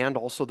and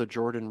also the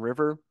Jordan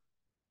River,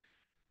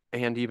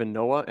 and even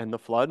Noah and the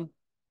flood.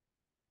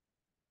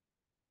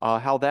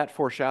 How that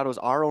foreshadows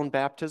our own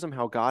baptism,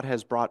 how God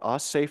has brought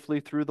us safely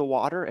through the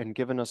water and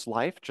given us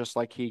life, just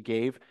like he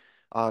gave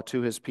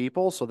to his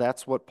people. So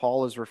that's what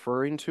Paul is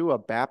referring to, a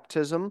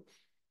baptism,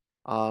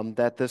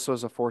 that this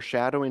was a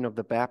foreshadowing of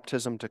the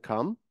baptism to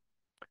come,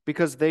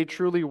 because they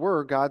truly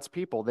were God's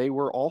people. They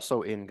were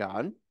also in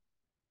God.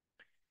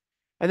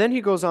 And then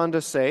he goes on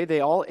to say they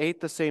all ate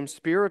the same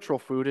spiritual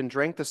food and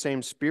drank the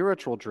same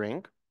spiritual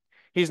drink.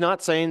 He's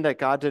not saying that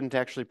God didn't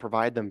actually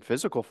provide them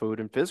physical food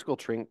and physical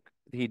drink.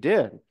 He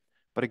did.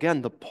 But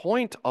again, the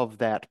point of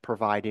that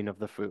providing of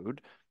the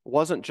food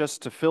wasn't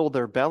just to fill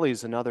their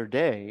bellies another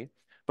day,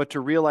 but to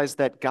realize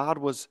that God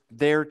was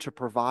there to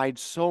provide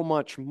so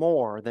much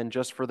more than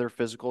just for their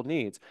physical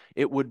needs.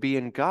 It would be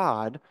in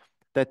God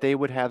that they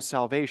would have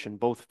salvation,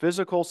 both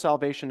physical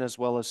salvation as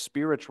well as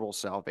spiritual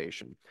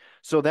salvation.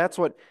 So that's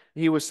what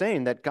he was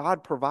saying, that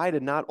God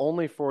provided not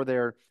only for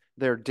their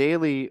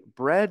daily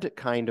bread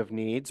kind of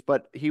needs,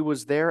 but he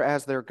was there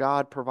as their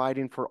God,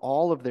 providing for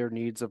all of their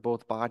needs of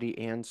both body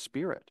and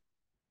spirit.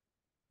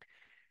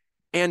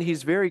 And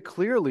he's very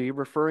clearly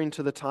referring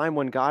to the time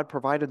when God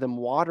provided them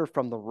water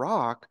from the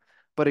rock.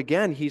 But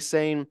again, he's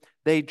saying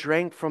they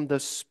drank from the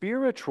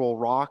spiritual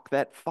rock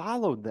that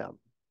followed them.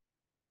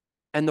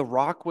 And the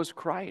rock was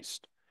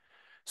Christ.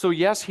 So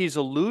yes, he's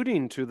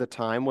alluding to the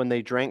time when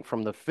they drank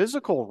from the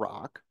physical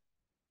rock,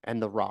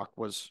 and the rock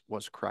was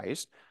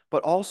Christ,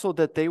 but also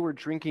that they were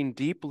drinking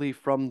deeply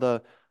from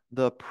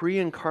the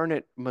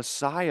pre-incarnate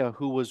Messiah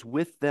who was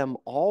with them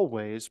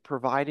always,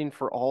 providing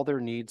for all their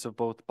needs of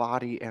both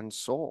body and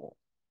soul.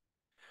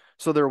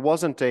 So there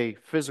wasn't a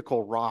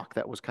physical rock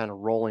that was kind of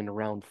rolling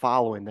around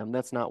following them.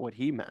 That's not what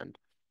he meant.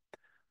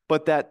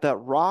 But that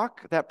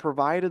rock that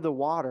provided the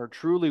water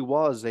truly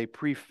was a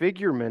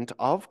prefigurement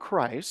of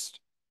Christ,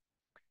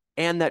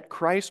 and that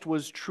Christ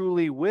was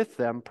truly with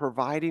them,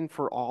 providing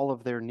for all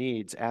of their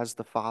needs as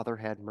the Father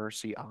had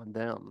mercy on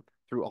them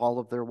through all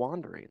of their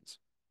wanderings.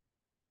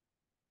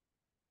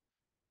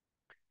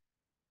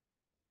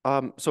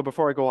 So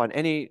before I go on,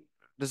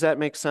 does that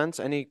make sense?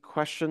 Any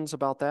questions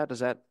about that? Is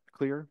that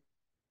clear?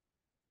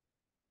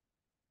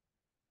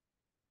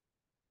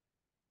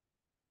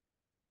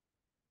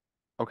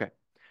 Okay.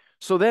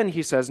 So then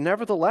he says,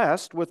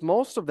 nevertheless, with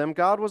most of them,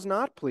 God was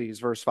not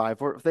pleased. Verse 5,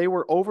 for they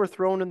were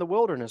overthrown in the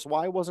wilderness.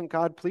 Why wasn't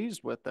God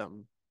pleased with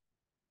them?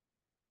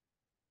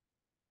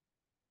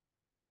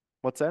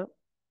 What's that?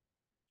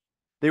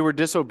 They were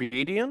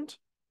disobedient.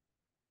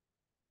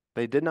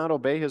 They did not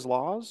obey his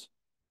laws.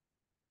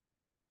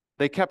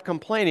 They kept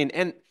complaining.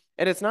 And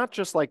it's not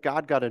just like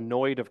God got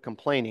annoyed of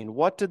complaining.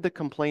 What did the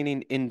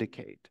complaining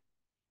indicate?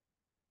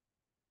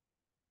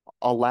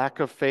 A lack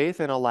of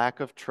faith and a lack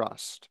of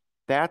trust.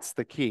 That's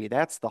the key.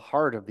 That's the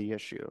heart of the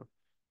issue.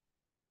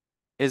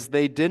 Is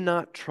they did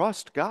not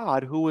trust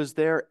God, who was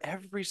there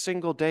every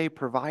single day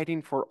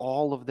providing for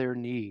all of their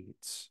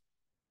needs.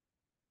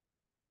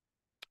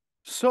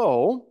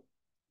 So,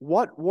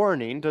 what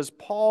warning does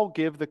Paul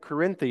give the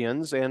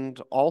Corinthians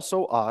and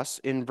also us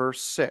in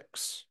verse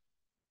 6?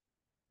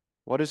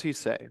 What does he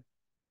say?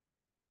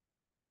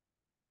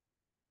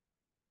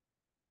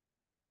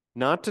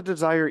 Not to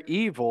desire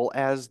evil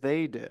as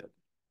they did.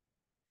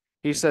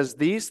 He says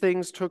these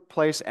things took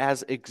place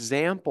as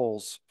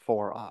examples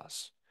for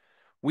us.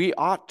 We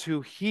ought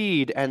to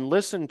heed and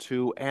listen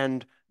to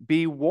and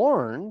be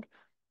warned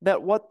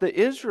that what the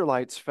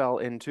Israelites fell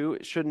into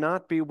should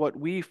not be what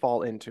we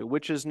fall into,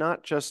 which is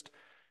not just,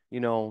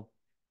 having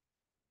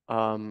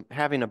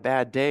a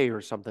bad day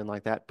or something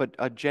like that, but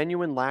a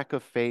genuine lack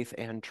of faith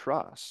and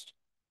trust.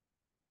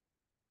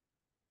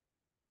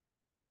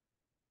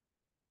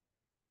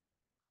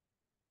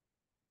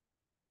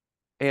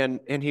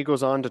 And he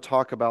goes on to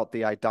talk about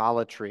the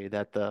idolatry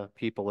that the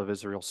people of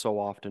Israel so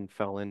often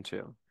fell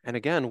into. And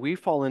again, we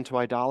fall into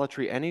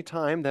idolatry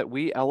anytime that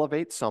we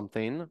elevate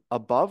something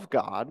above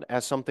God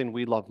as something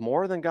we love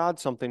more than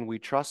God, something we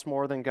trust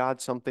more than God,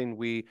 something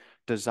we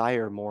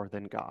desire more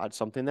than God,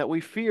 something that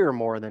we fear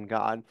more than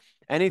God.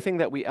 Anything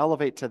that we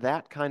elevate to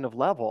that kind of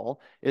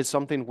level is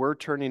something we're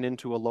turning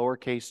into a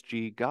lowercase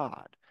g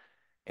God.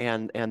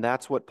 And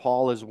that's what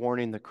Paul is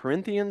warning the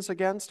Corinthians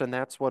against, and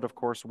that's what, of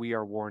course, we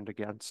are warned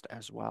against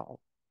as well.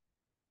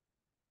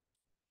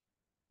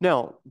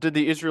 Now, did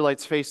the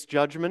Israelites face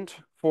judgment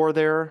for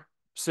their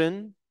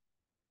sin?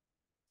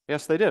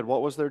 Yes, they did.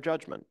 What was their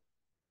judgment?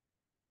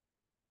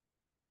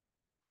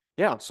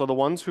 Yeah, so the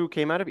ones who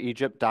came out of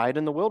Egypt died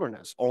in the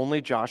wilderness.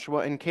 Only Joshua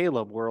and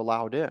Caleb were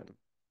allowed in.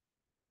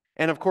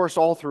 And of course,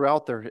 all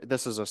throughout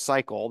this is a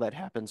cycle that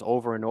happens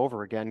over and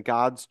over again.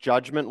 God's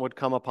judgment would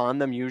come upon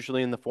them,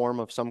 usually in the form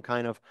of some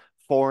kind of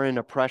foreign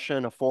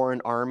oppression, a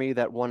foreign army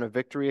that won a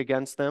victory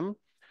against them.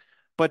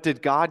 But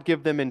did God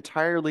give them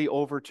entirely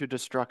over to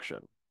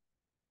destruction?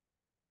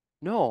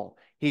 No,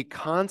 he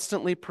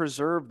constantly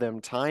preserved them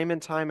time and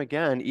time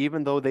again,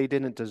 even though they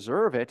didn't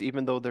deserve it,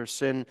 even though their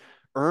sin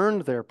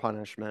earned their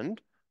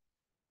punishment.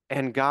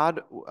 And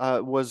God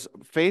was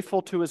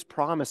faithful to his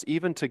promise,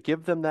 even to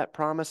give them that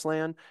promised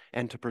land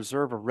and to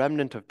preserve a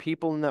remnant of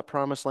people in that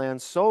promised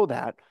land so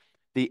that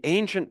the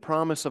ancient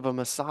promise of a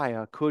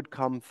Messiah could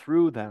come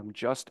through them,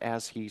 just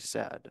as he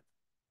said.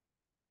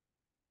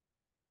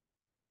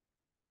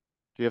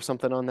 Do you have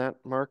something on that,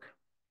 Mark?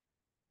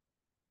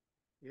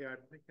 Yeah, I'm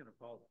thinking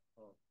about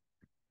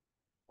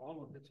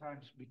all of the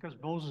times because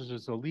Moses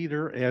is a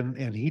leader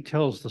and he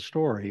tells the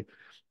story.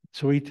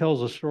 So he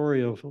tells a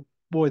story of,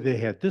 boy, they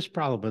had this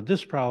problem and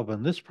this problem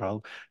and this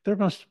problem. There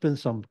must have been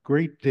some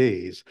great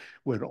days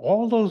when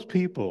all those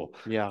people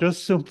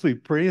just simply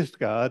praised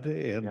God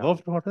and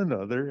loved one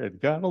another and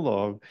got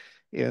along.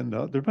 And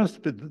there must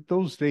have been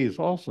those days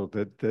also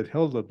that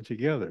held them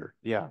together.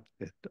 Yeah.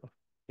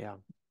 Yeah.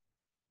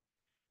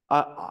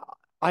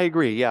 I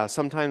agree. Yeah,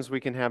 sometimes we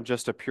can have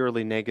just a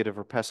purely negative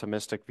or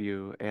pessimistic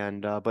view,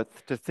 and but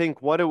to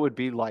think what it would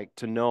be like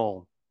to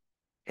know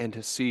and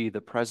to see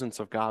the presence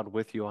of God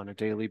with you on a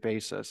daily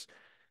basis,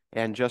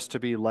 and just to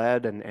be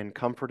led and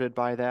comforted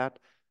by that.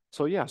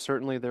 So yeah,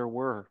 certainly there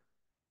were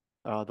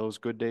those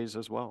good days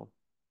as well.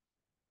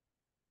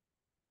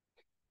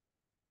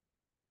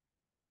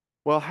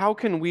 Well, how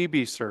can we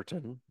be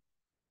certain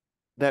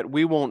that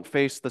we won't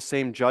face the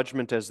same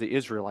judgment as the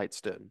Israelites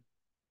did?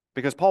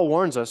 Because Paul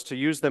warns us to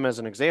use them as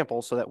an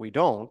example so that we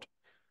don't.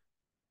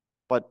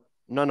 But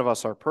none of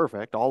us are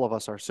perfect. All of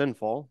us are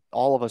sinful.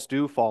 All of us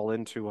do fall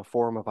into a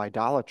form of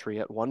idolatry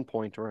at one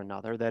point or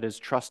another, that is,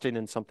 trusting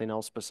in something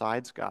else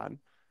besides God.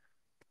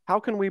 How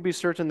can we be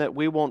certain that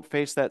we won't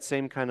face that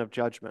same kind of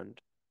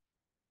judgment?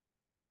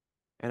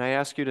 And I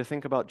ask you to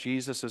think about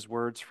Jesus'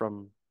 words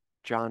from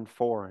John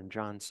 4 and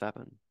John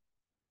 7.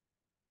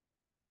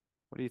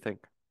 What do you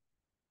think?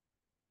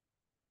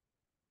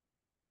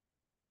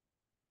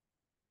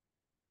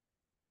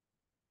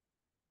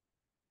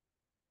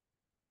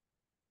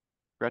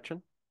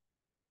 Gretchen?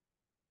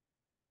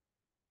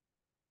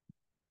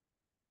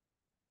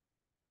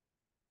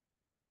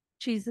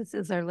 Jesus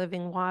is our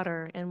living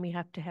water, and we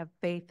have to have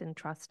faith and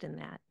trust in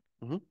that.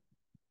 Mm-hmm.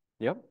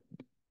 Yep.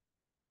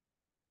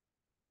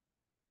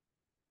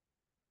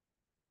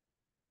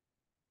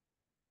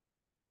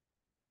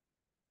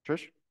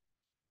 Trish?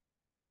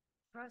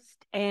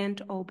 Trust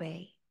and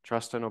obey.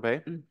 Trust and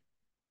obey?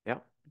 Yeah.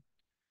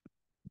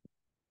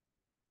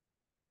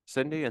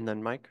 Cindy and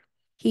then Mike?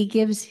 He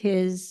gives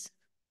his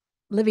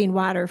living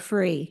water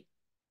free.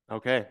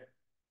 Okay.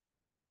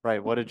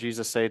 Right. What did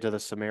Jesus say to the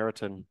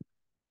Samaritan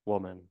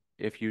woman?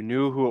 If you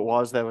knew who it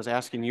was that was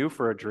asking you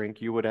for a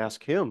drink, you would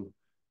ask him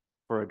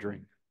for a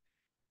drink.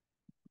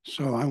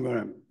 So I'm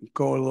going to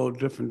go a little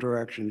different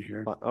direction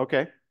here.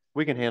 Okay.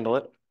 We can handle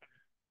it.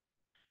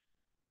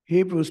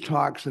 Hebrews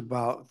talks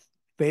about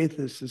faith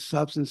is the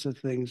substance of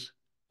things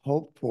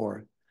hoped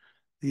for,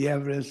 the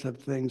evidence of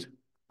things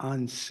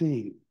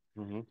unseen.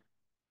 Mm-hmm.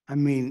 I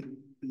mean,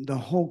 the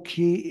whole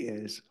key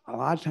is a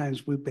lot of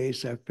times we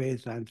base our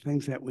faith on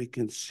things that we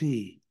can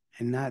see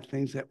and not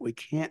things that we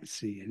can't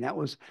see. And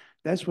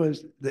that's what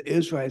the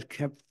Israelites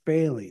kept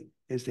failing,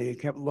 is they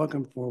kept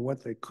looking for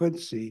what they could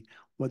see,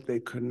 what they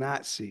could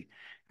not see.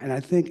 And I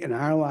think in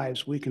our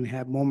lives, we can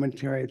have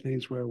momentary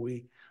things where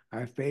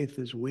our faith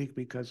is weak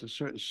because of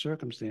certain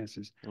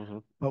circumstances. Mm-hmm.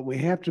 But we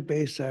have to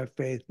base our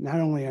faith not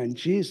only on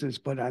Jesus,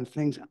 but on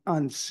things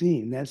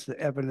unseen. That's the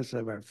evidence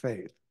of our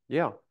faith.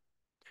 Yeah.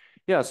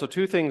 Yeah, so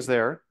two things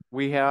there.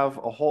 We have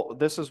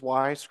this is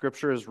why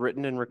Scripture is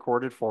written and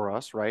recorded for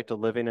us, right? The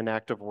living and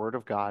active Word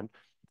of God,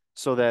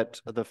 so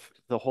that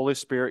the Holy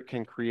Spirit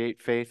can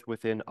create faith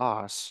within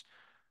us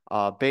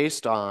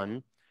based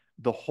on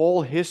the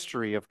whole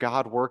history of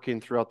God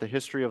working throughout the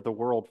history of the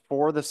world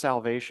for the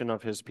salvation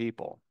of his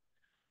people.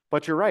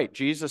 But you're right.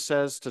 Jesus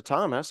says to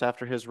Thomas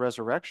after his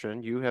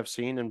resurrection, you have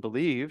seen and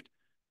believed.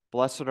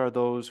 Blessed are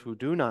those who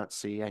do not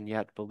see and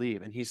yet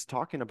believe. And he's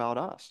talking about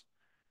us.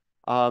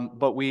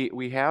 But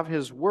we have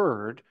his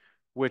word,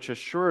 which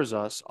assures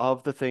us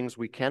of the things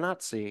we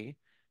cannot see,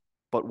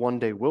 but one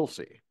day will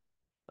see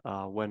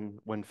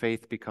when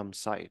faith becomes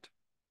sight.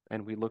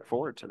 And we look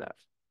forward to that.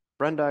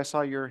 Brenda, I saw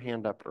your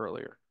hand up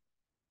earlier.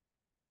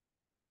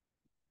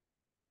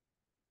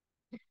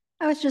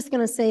 I was just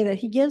going to say that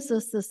he gives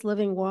us this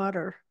living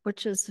water,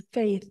 which is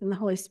faith in the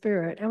Holy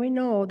Spirit. And we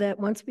know that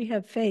once we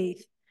have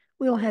faith,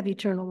 we will have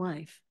eternal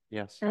life.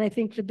 Yes. And I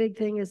think the big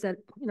thing is that,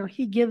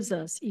 he gives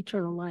us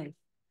eternal life.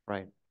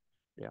 Right.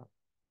 Yeah.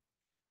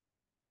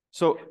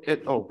 So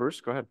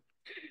Bruce, go ahead.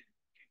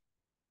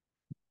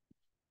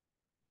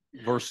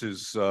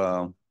 Verses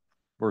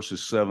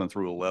 7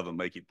 through 11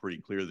 make it pretty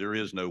clear there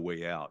is no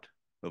way out.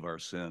 of our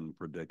sin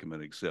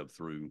predicament except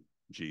through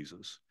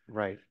Jesus.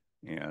 Right.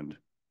 And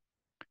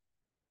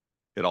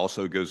it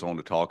also goes on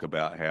to talk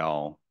about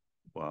how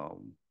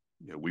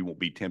we won't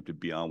be tempted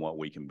beyond what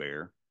we can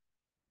bear,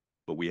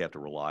 but we have to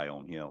rely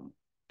on him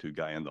to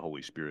guide, and the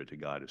Holy Spirit to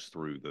guide us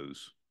through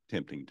those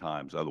tempting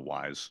times.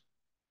 Otherwise,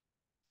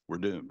 we're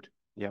doomed.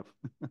 Yep.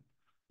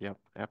 Yep,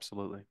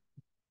 absolutely.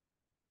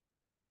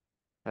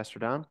 Pastor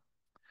Don?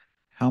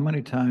 How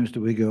many times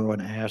do we go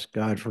and ask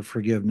God for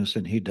forgiveness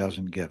and he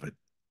doesn't give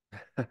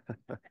it?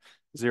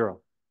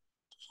 0.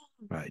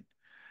 Right.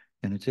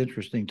 And it's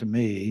interesting to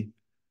me,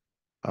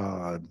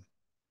 all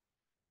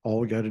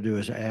we got to do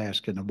is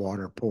ask and the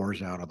water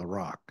pours out of the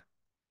rock.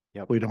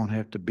 Yep. We don't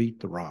have to beat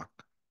the rock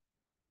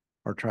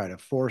or try to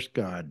force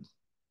God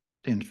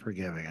into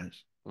forgiving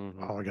us.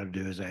 All we got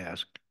to do is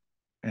ask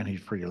and he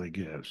freely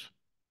gives.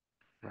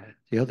 Right.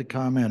 The other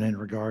comment in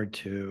regard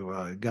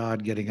to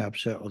God getting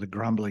upset with the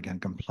grumbling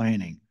and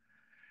complaining,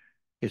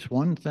 it's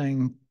one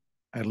thing,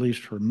 at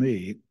least for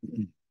me,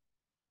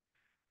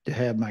 to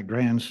have my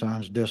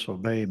grandsons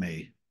disobey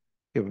me.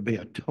 It would be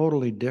a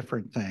totally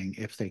different thing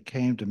if they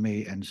came to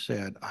me and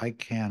said, I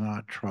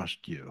cannot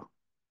trust you.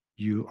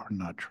 You are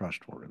not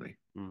trustworthy.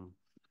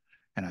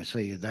 And I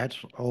say that's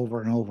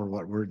over and over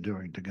what we're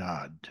doing to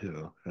God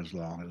too, as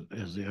long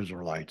as the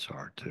Israelites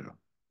are too.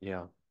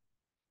 Yeah.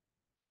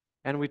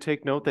 And we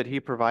take note that he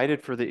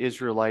provided for the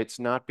Israelites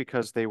not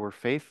because they were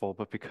faithful,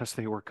 but because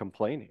they were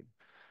complaining.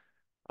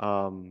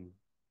 That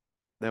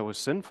was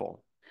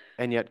sinful.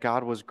 And yet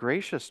God was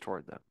gracious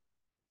toward them.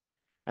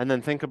 And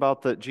then think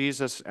about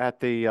Jesus at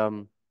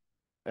the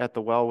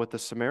well with the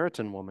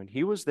Samaritan woman.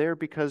 He was there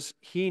because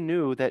he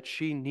knew that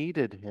she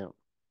needed him,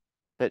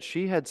 that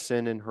she had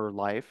sin in her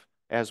life,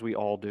 as we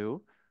all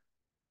do,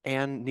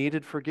 and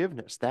needed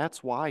forgiveness.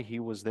 That's why he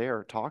was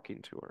there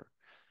talking to her.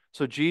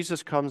 So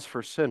Jesus comes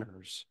for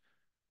sinners,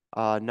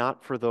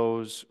 not for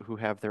those who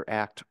have their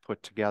act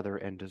put together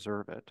and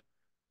deserve it.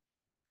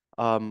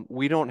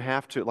 We don't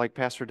have to, like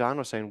Pastor Don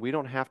was saying, we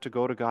don't have to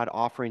go to God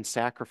offering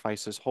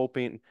sacrifices,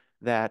 hoping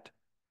that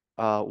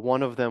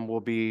one of them will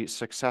be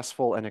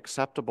successful and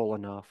acceptable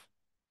enough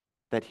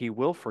that he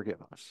will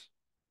forgive us.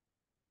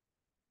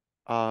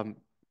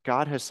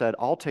 God has said,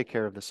 I'll take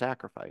care of the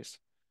sacrifice.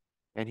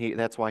 And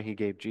that's why he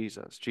gave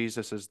Jesus.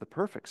 Jesus is the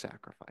perfect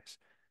sacrifice.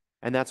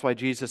 And that's why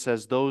Jesus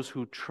says, those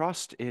who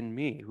trust in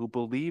me, who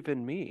believe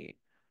in me,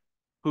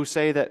 who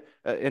say that,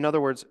 in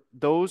other words,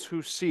 those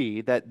who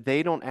see that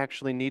they don't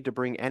actually need to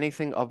bring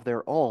anything of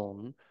their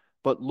own,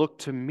 but look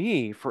to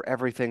me for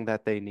everything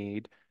that they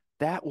need,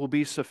 that will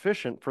be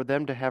sufficient for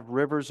them to have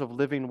rivers of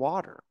living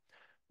water.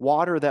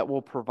 Water that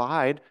will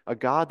provide, a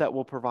God that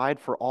will provide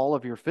for all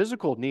of your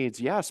physical needs,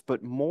 yes,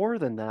 but more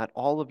than that,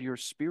 all of your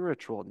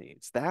spiritual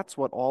needs. That's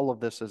what all of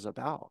this is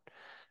about.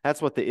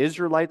 That's what the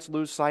Israelites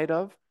lose sight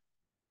of,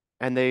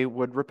 and they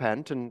would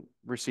repent and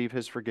receive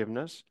his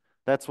forgiveness.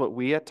 That's what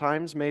we at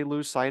times may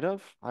lose sight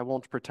of. I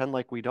won't pretend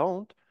like we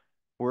don't.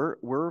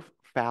 We're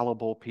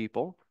fallible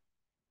people,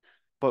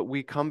 but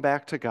we come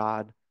back to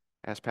God,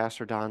 as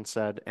Pastor Don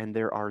said, and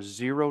there are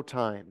 0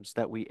 times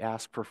that we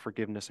ask for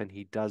forgiveness and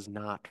he does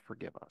not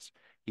forgive us.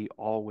 He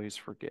always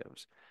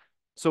forgives.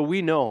 So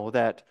we know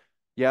that,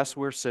 yes,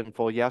 we're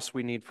sinful. Yes,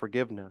 we need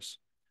forgiveness,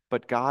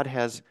 but God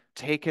has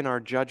taken our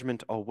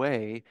judgment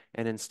away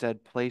and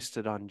instead placed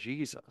it on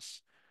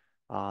Jesus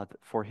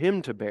for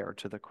him to bear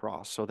to the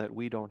cross so that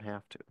we don't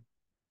have to.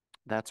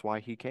 That's why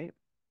he came.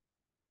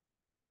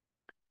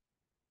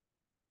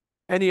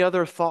 Any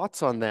other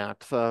thoughts on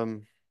that?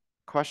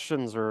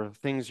 Questions or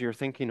things you're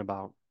thinking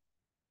about?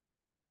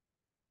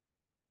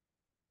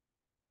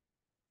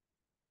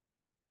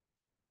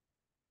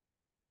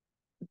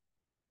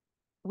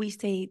 We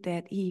say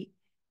that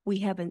we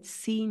haven't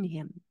seen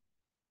him,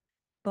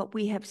 but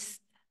we have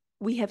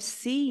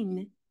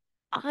seen,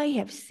 I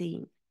have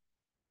seen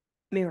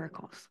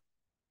miracles.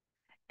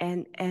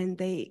 And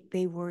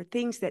they were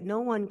things that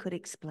no one could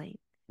explain.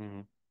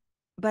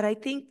 But I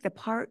think the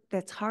part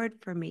that's hard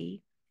for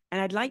me, and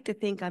I'd like to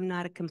think I'm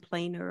not a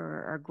complainer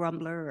or a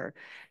grumbler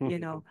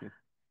or,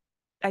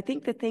 I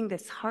think the thing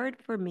that's hard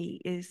for me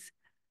is,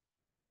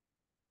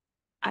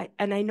 I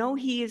know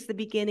he is the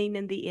beginning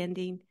and the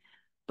ending,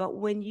 but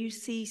when you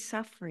see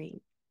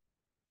suffering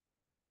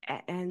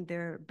and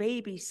there are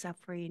babies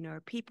suffering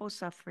or people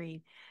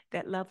suffering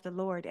that love the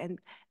Lord, and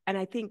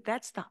I think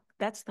that's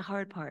the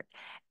hard part.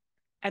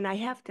 And I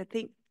have to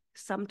think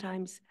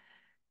sometimes,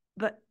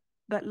 but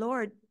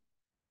Lord,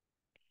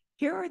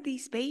 here are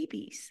these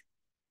babies.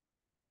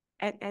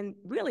 And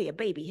really a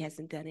baby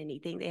hasn't done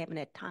anything. They haven't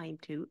had time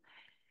to.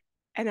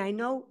 And I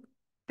know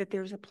that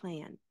there's a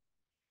plan.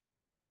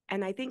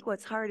 And I think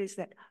what's hard is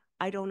that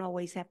I don't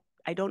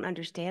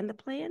understand the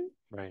plan.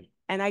 Right.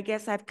 And I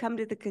guess I've come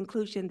to the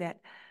conclusion that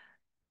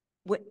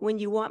when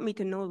you want me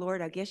to know,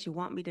 Lord, I guess you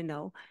want me to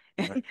know.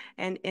 Right.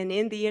 and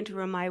in the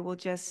interim, I will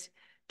just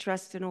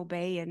trust and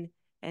obey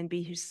and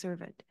be his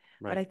servant.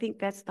 Right. But I think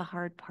that's the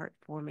hard part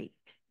for me,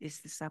 is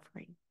the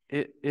suffering.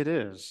 It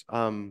is.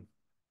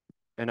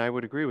 And I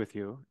would agree with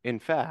you. In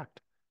fact,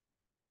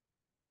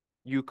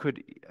 you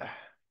could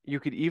you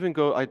could even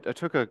go, I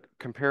took a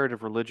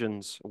comparative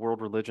religions,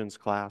 world religions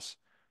class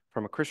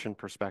from a Christian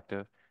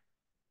perspective,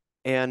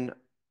 and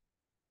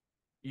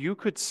you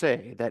could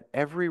say that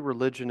every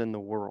religion in the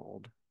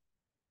world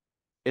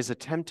is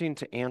attempting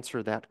to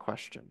answer that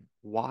question.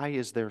 Why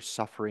is there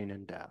suffering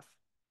and death?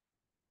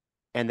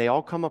 And they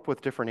all come up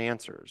with different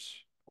answers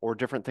or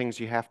different things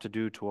you have to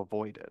do to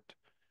avoid it.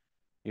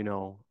 You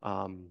know,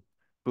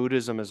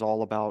 Buddhism is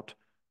all about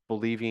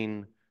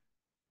believing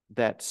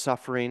that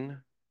suffering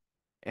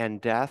and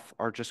death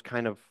are just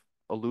kind of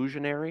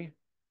illusionary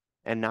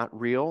and not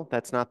real.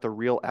 That's not the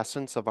real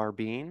essence of our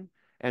being.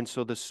 And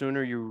so the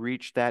sooner you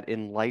reach that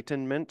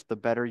enlightenment, the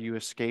better you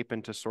escape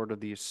into sort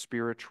of the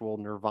spiritual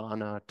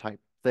nirvana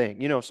type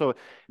thing. You know, so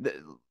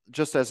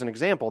just as an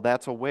example,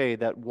 that's a way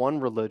that one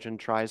religion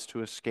tries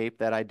to escape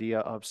that idea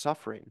of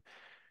suffering.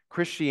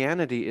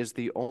 Christianity is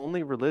the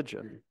only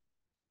religion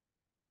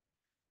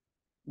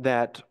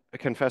that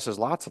confesses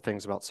lots of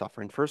things about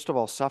suffering. First of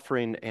all,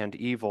 suffering and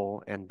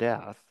evil and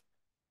death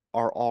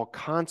are all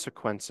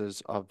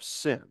consequences of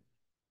sin,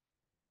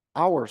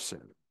 our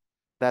sin.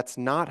 That's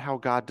not how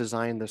God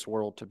designed this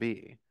world to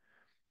be.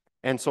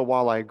 And so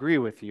while I agree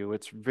with you,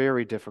 it's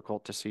very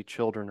difficult to see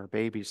children or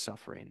babies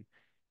suffering.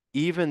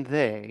 Even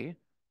they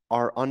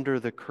are under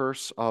the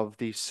curse of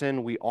the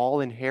sin we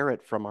all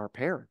inherit from our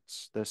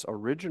parents, this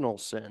original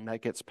sin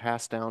that gets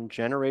passed down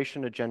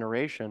generation to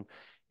generation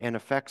and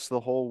affects the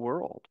whole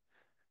world.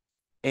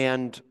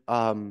 And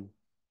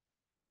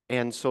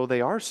so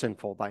they are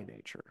sinful by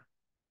nature,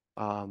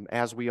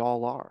 as we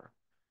all are.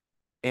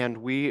 And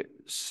we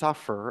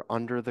suffer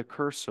under the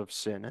curse of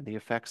sin and the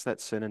effects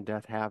that sin and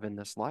death have in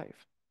this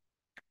life.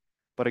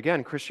 But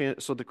again,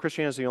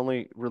 Christianity is the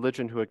only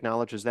religion who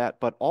acknowledges that,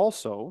 but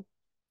also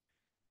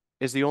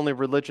is the only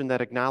religion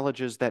that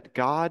acknowledges that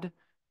God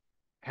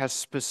has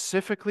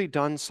specifically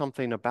done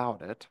something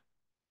about it,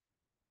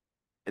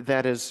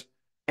 that has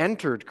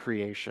entered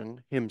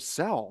creation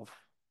himself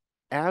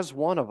as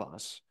one of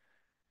us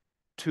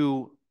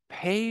to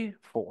pay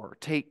for,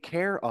 take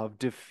care of,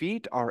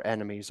 defeat our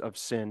enemies of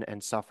sin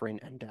and suffering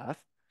and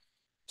death,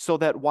 so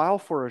that while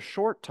for a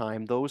short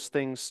time those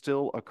things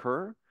still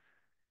occur,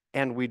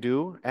 and we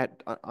do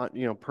at on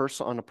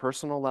a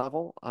personal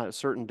level,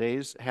 certain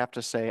days have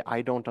to say,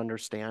 I don't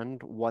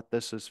understand what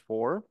this is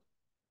for,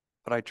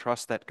 but I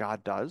trust that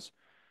God does.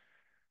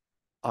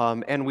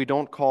 And we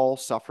don't call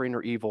suffering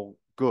or evil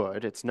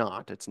good. It's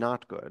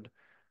not good.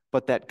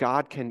 But that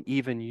God can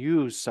even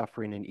use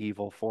suffering and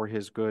evil for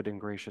his good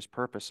and gracious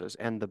purposes.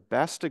 And the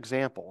best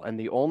example, and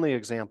the only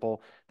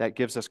example that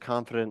gives us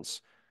confidence,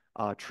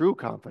 true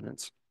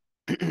confidence,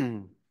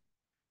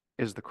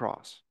 is the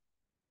cross.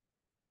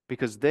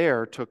 Because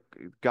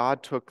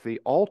God took the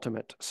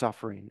ultimate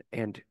suffering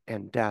and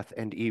death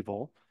and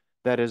evil,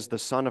 that is the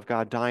Son of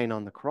God dying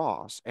on the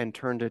cross, and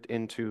turned it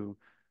into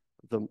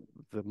the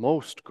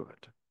most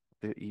good,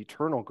 the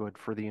eternal good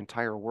for the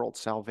entire world,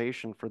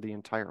 salvation for the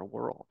entire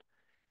world.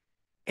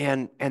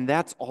 And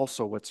that's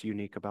also what's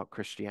unique about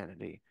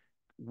Christianity.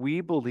 We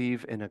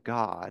believe in a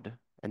God,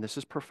 and this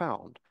is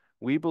profound,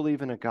 we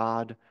believe in a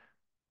God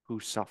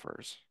who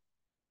suffers.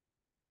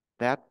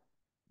 That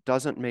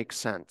doesn't make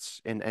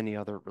sense in any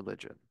other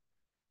religion.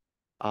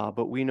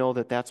 But we know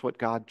that that's what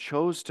God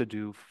chose to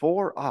do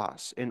for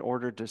us in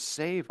order to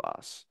save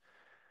us.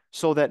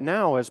 So that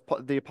now, as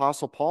the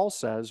Apostle Paul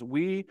says,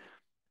 we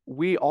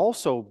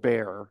also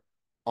bear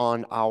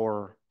on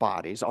our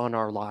bodies, on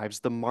our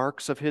lives, the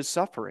marks of his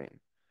suffering.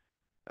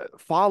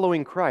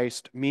 Following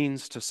Christ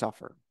means to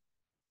suffer.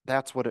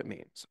 That's what it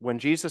means. When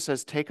Jesus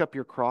says, take up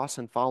your cross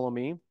and follow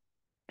me,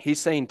 he's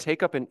saying,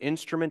 take up an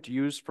instrument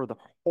used for the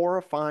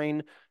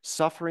horrifying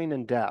suffering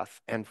and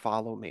death and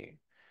follow me.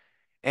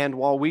 And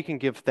while we can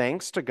give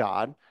thanks to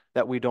God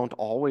that we don't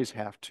always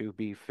have to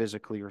be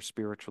physically or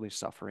spiritually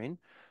suffering,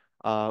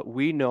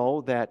 we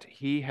know that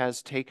he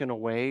has taken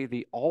away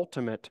the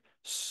ultimate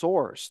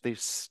source, the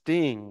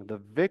sting,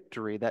 the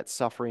victory that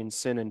suffering,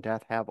 sin, and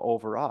death have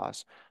over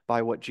us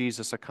by what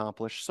Jesus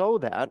accomplished, so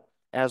that,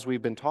 as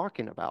we've been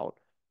talking about,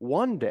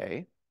 one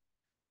day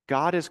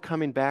God is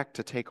coming back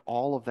to take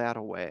all of that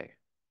away.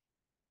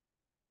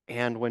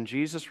 And when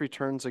Jesus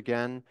returns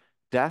again,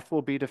 death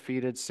will be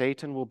defeated,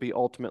 Satan will be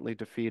ultimately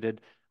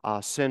defeated,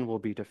 sin will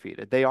be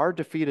defeated. They are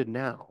defeated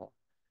now,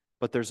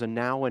 but there's a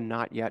now and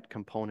not yet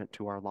component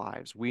to our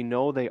lives. We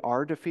know they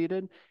are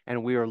defeated,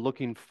 and we are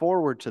looking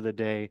forward to the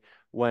day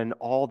when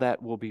all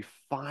that will be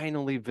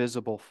finally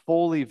visible,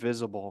 fully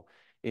visible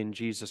in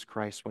Jesus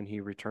Christ when he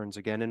returns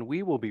again, and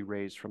we will be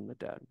raised from the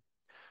dead.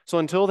 So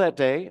until that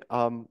day,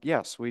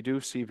 yes, we do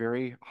see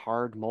very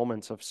hard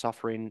moments of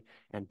suffering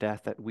and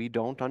death that we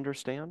don't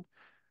understand,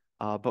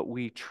 but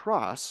we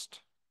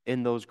trust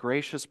in those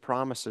gracious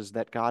promises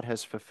that God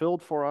has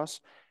fulfilled for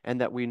us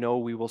and that we know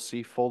we will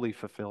see fully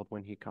fulfilled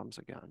when he comes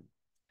again.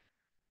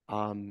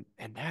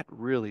 And that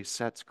really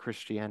sets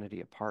Christianity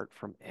apart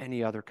from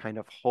any other kind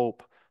of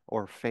hope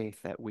or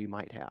faith that we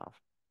might have.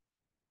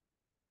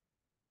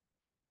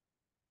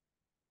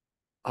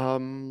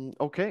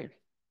 Okay.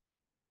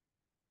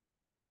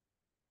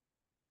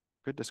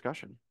 Good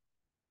discussion.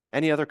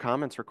 Any other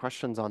comments or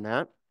questions on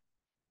that?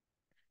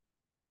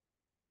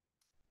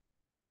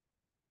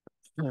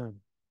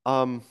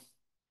 Um,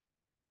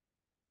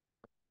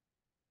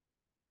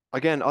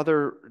 Again,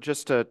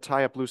 just to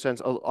tie up loose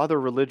ends, other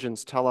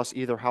religions tell us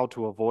either how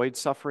to avoid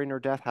suffering or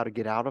death, how to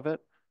get out of it,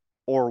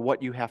 or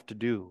what you have to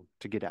do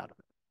to get out of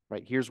it,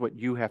 right? Here's what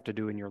you have to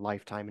do in your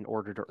lifetime in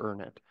order to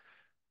earn it.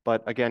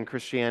 But again,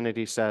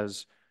 Christianity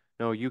says,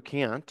 no, you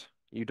can't.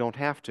 You don't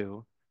have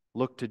to.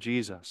 Look to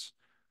Jesus,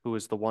 who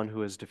is the one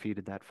who has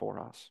defeated that for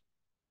us.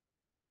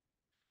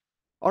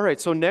 All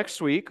right, so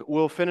next week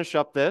we'll finish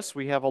up this.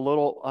 We have a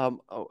little,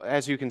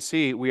 as you can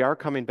see, we are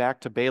coming back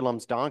to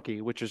Balaam's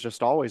donkey, which is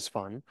just always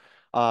fun.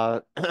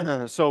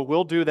 So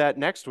we'll do that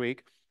next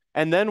week.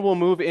 And then we'll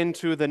move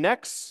into the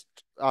next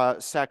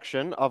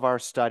section of our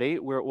study,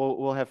 where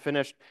we'll have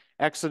finished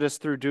Exodus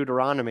through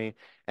Deuteronomy,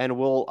 and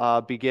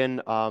we'll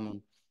begin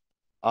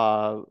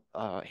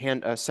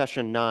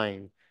session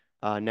 9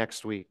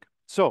 next week.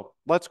 So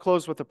let's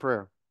close with a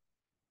prayer.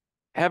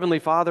 Heavenly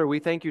Father, we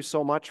thank you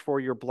so much for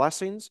your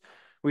blessings.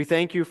 We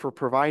thank you for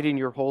providing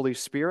your Holy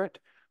Spirit,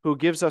 who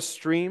gives us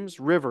streams,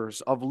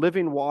 rivers of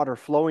living water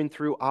flowing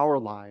through our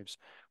lives.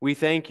 We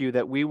thank you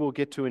that we will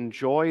get to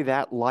enjoy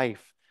that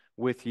life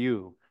with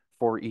you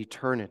for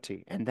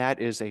eternity. And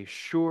that is a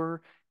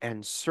sure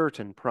and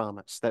certain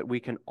promise that we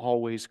can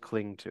always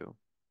cling to.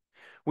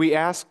 We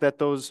ask that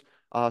those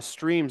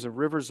streams of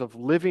rivers of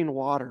living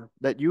water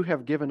that you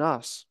have given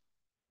us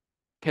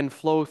can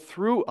flow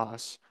through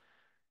us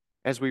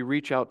as we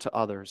reach out to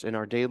others in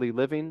our daily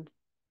living,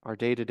 our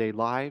day-to-day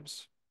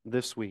lives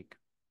this week.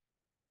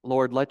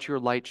 Lord, let your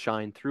light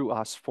shine through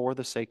us for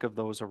the sake of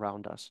those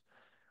around us.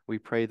 We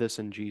pray this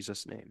in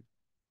Jesus' name.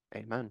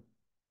 Amen.